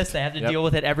know this. They have to Yep. deal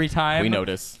with it every time. We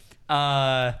notice.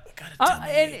 And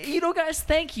guys,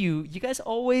 thank you. You guys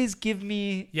always give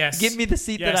me the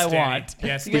seat Yes, that I Danny. want.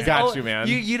 Yes, You guys we got al- you, man.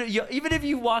 You even if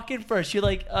you walk in first, you're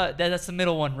like, that's the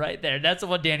middle one right there. That's the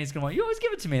one Danny's gonna want. You always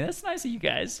give it to me. That's nice of you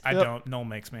guys. I don't. Noel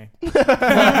makes me.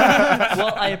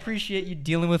 Well, I appreciate you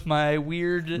dealing with my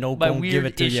weird, No, don't give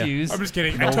it to ya. issues. I'm just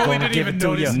kidding. No, I totally gonna didn't give even it to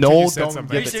notice ya. until No, you said don't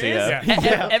something. give Are you it to serious?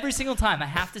 ya. Every single time, I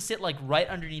have to sit like right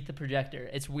underneath the projector.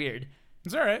 It's weird.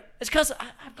 It's all right. It's because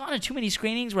I've gone to too many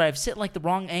screenings where I've sit like the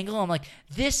wrong angle. I'm like,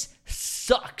 this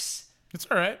sucks. It's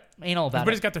all right. Anal about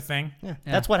Everybody's it. got their thing. Yeah.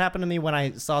 That's what happened to me when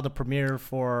I saw the premiere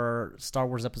for Star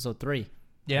Wars Episode 3.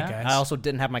 Yeah. Okay. I also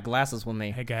didn't have my glasses with me.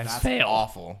 Hey guys. Fail.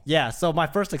 Awful. Yeah, so my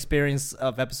first experience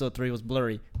of Episode 3 was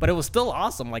blurry, but it was still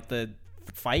awesome, like the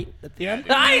fight at the end.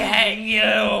 I hate you.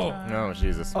 Oh,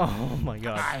 Jesus. Oh my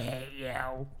god. hate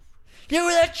you. You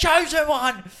were the chosen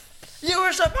one. You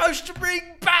were supposed to bring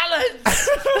balance.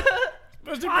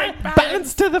 Supposed to bring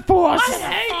Balance to the force. I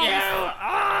hate you.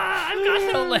 I've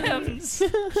got no limbs.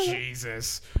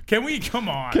 Jesus. Can we come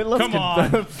on? Let's Come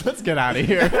on. Let's get out of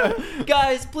here.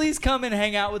 Guys, please come and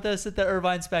hang out with us at the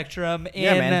Irvine Spectrum in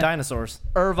Yeah, man, dinosaurs.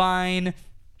 Irvine.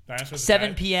 Dinosaurs 7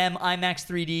 died. p.m. IMAX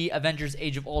 3D Avengers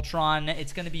Age of Ultron.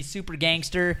 It's going to be super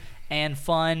gangster and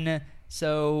fun.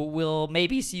 So we'll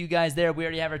maybe see you guys there. We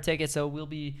already have our tickets, so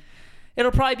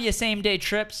it'll probably be a same day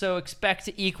trip. So expect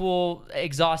equal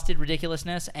exhausted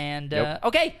ridiculousness. And Yep.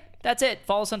 okay, that's it.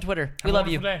 Follow us on Twitter. We Have a love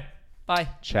you. wonderful day. Bye.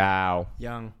 Ciao.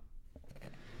 Young.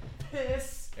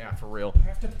 Yeah, for real. I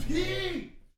have to pee.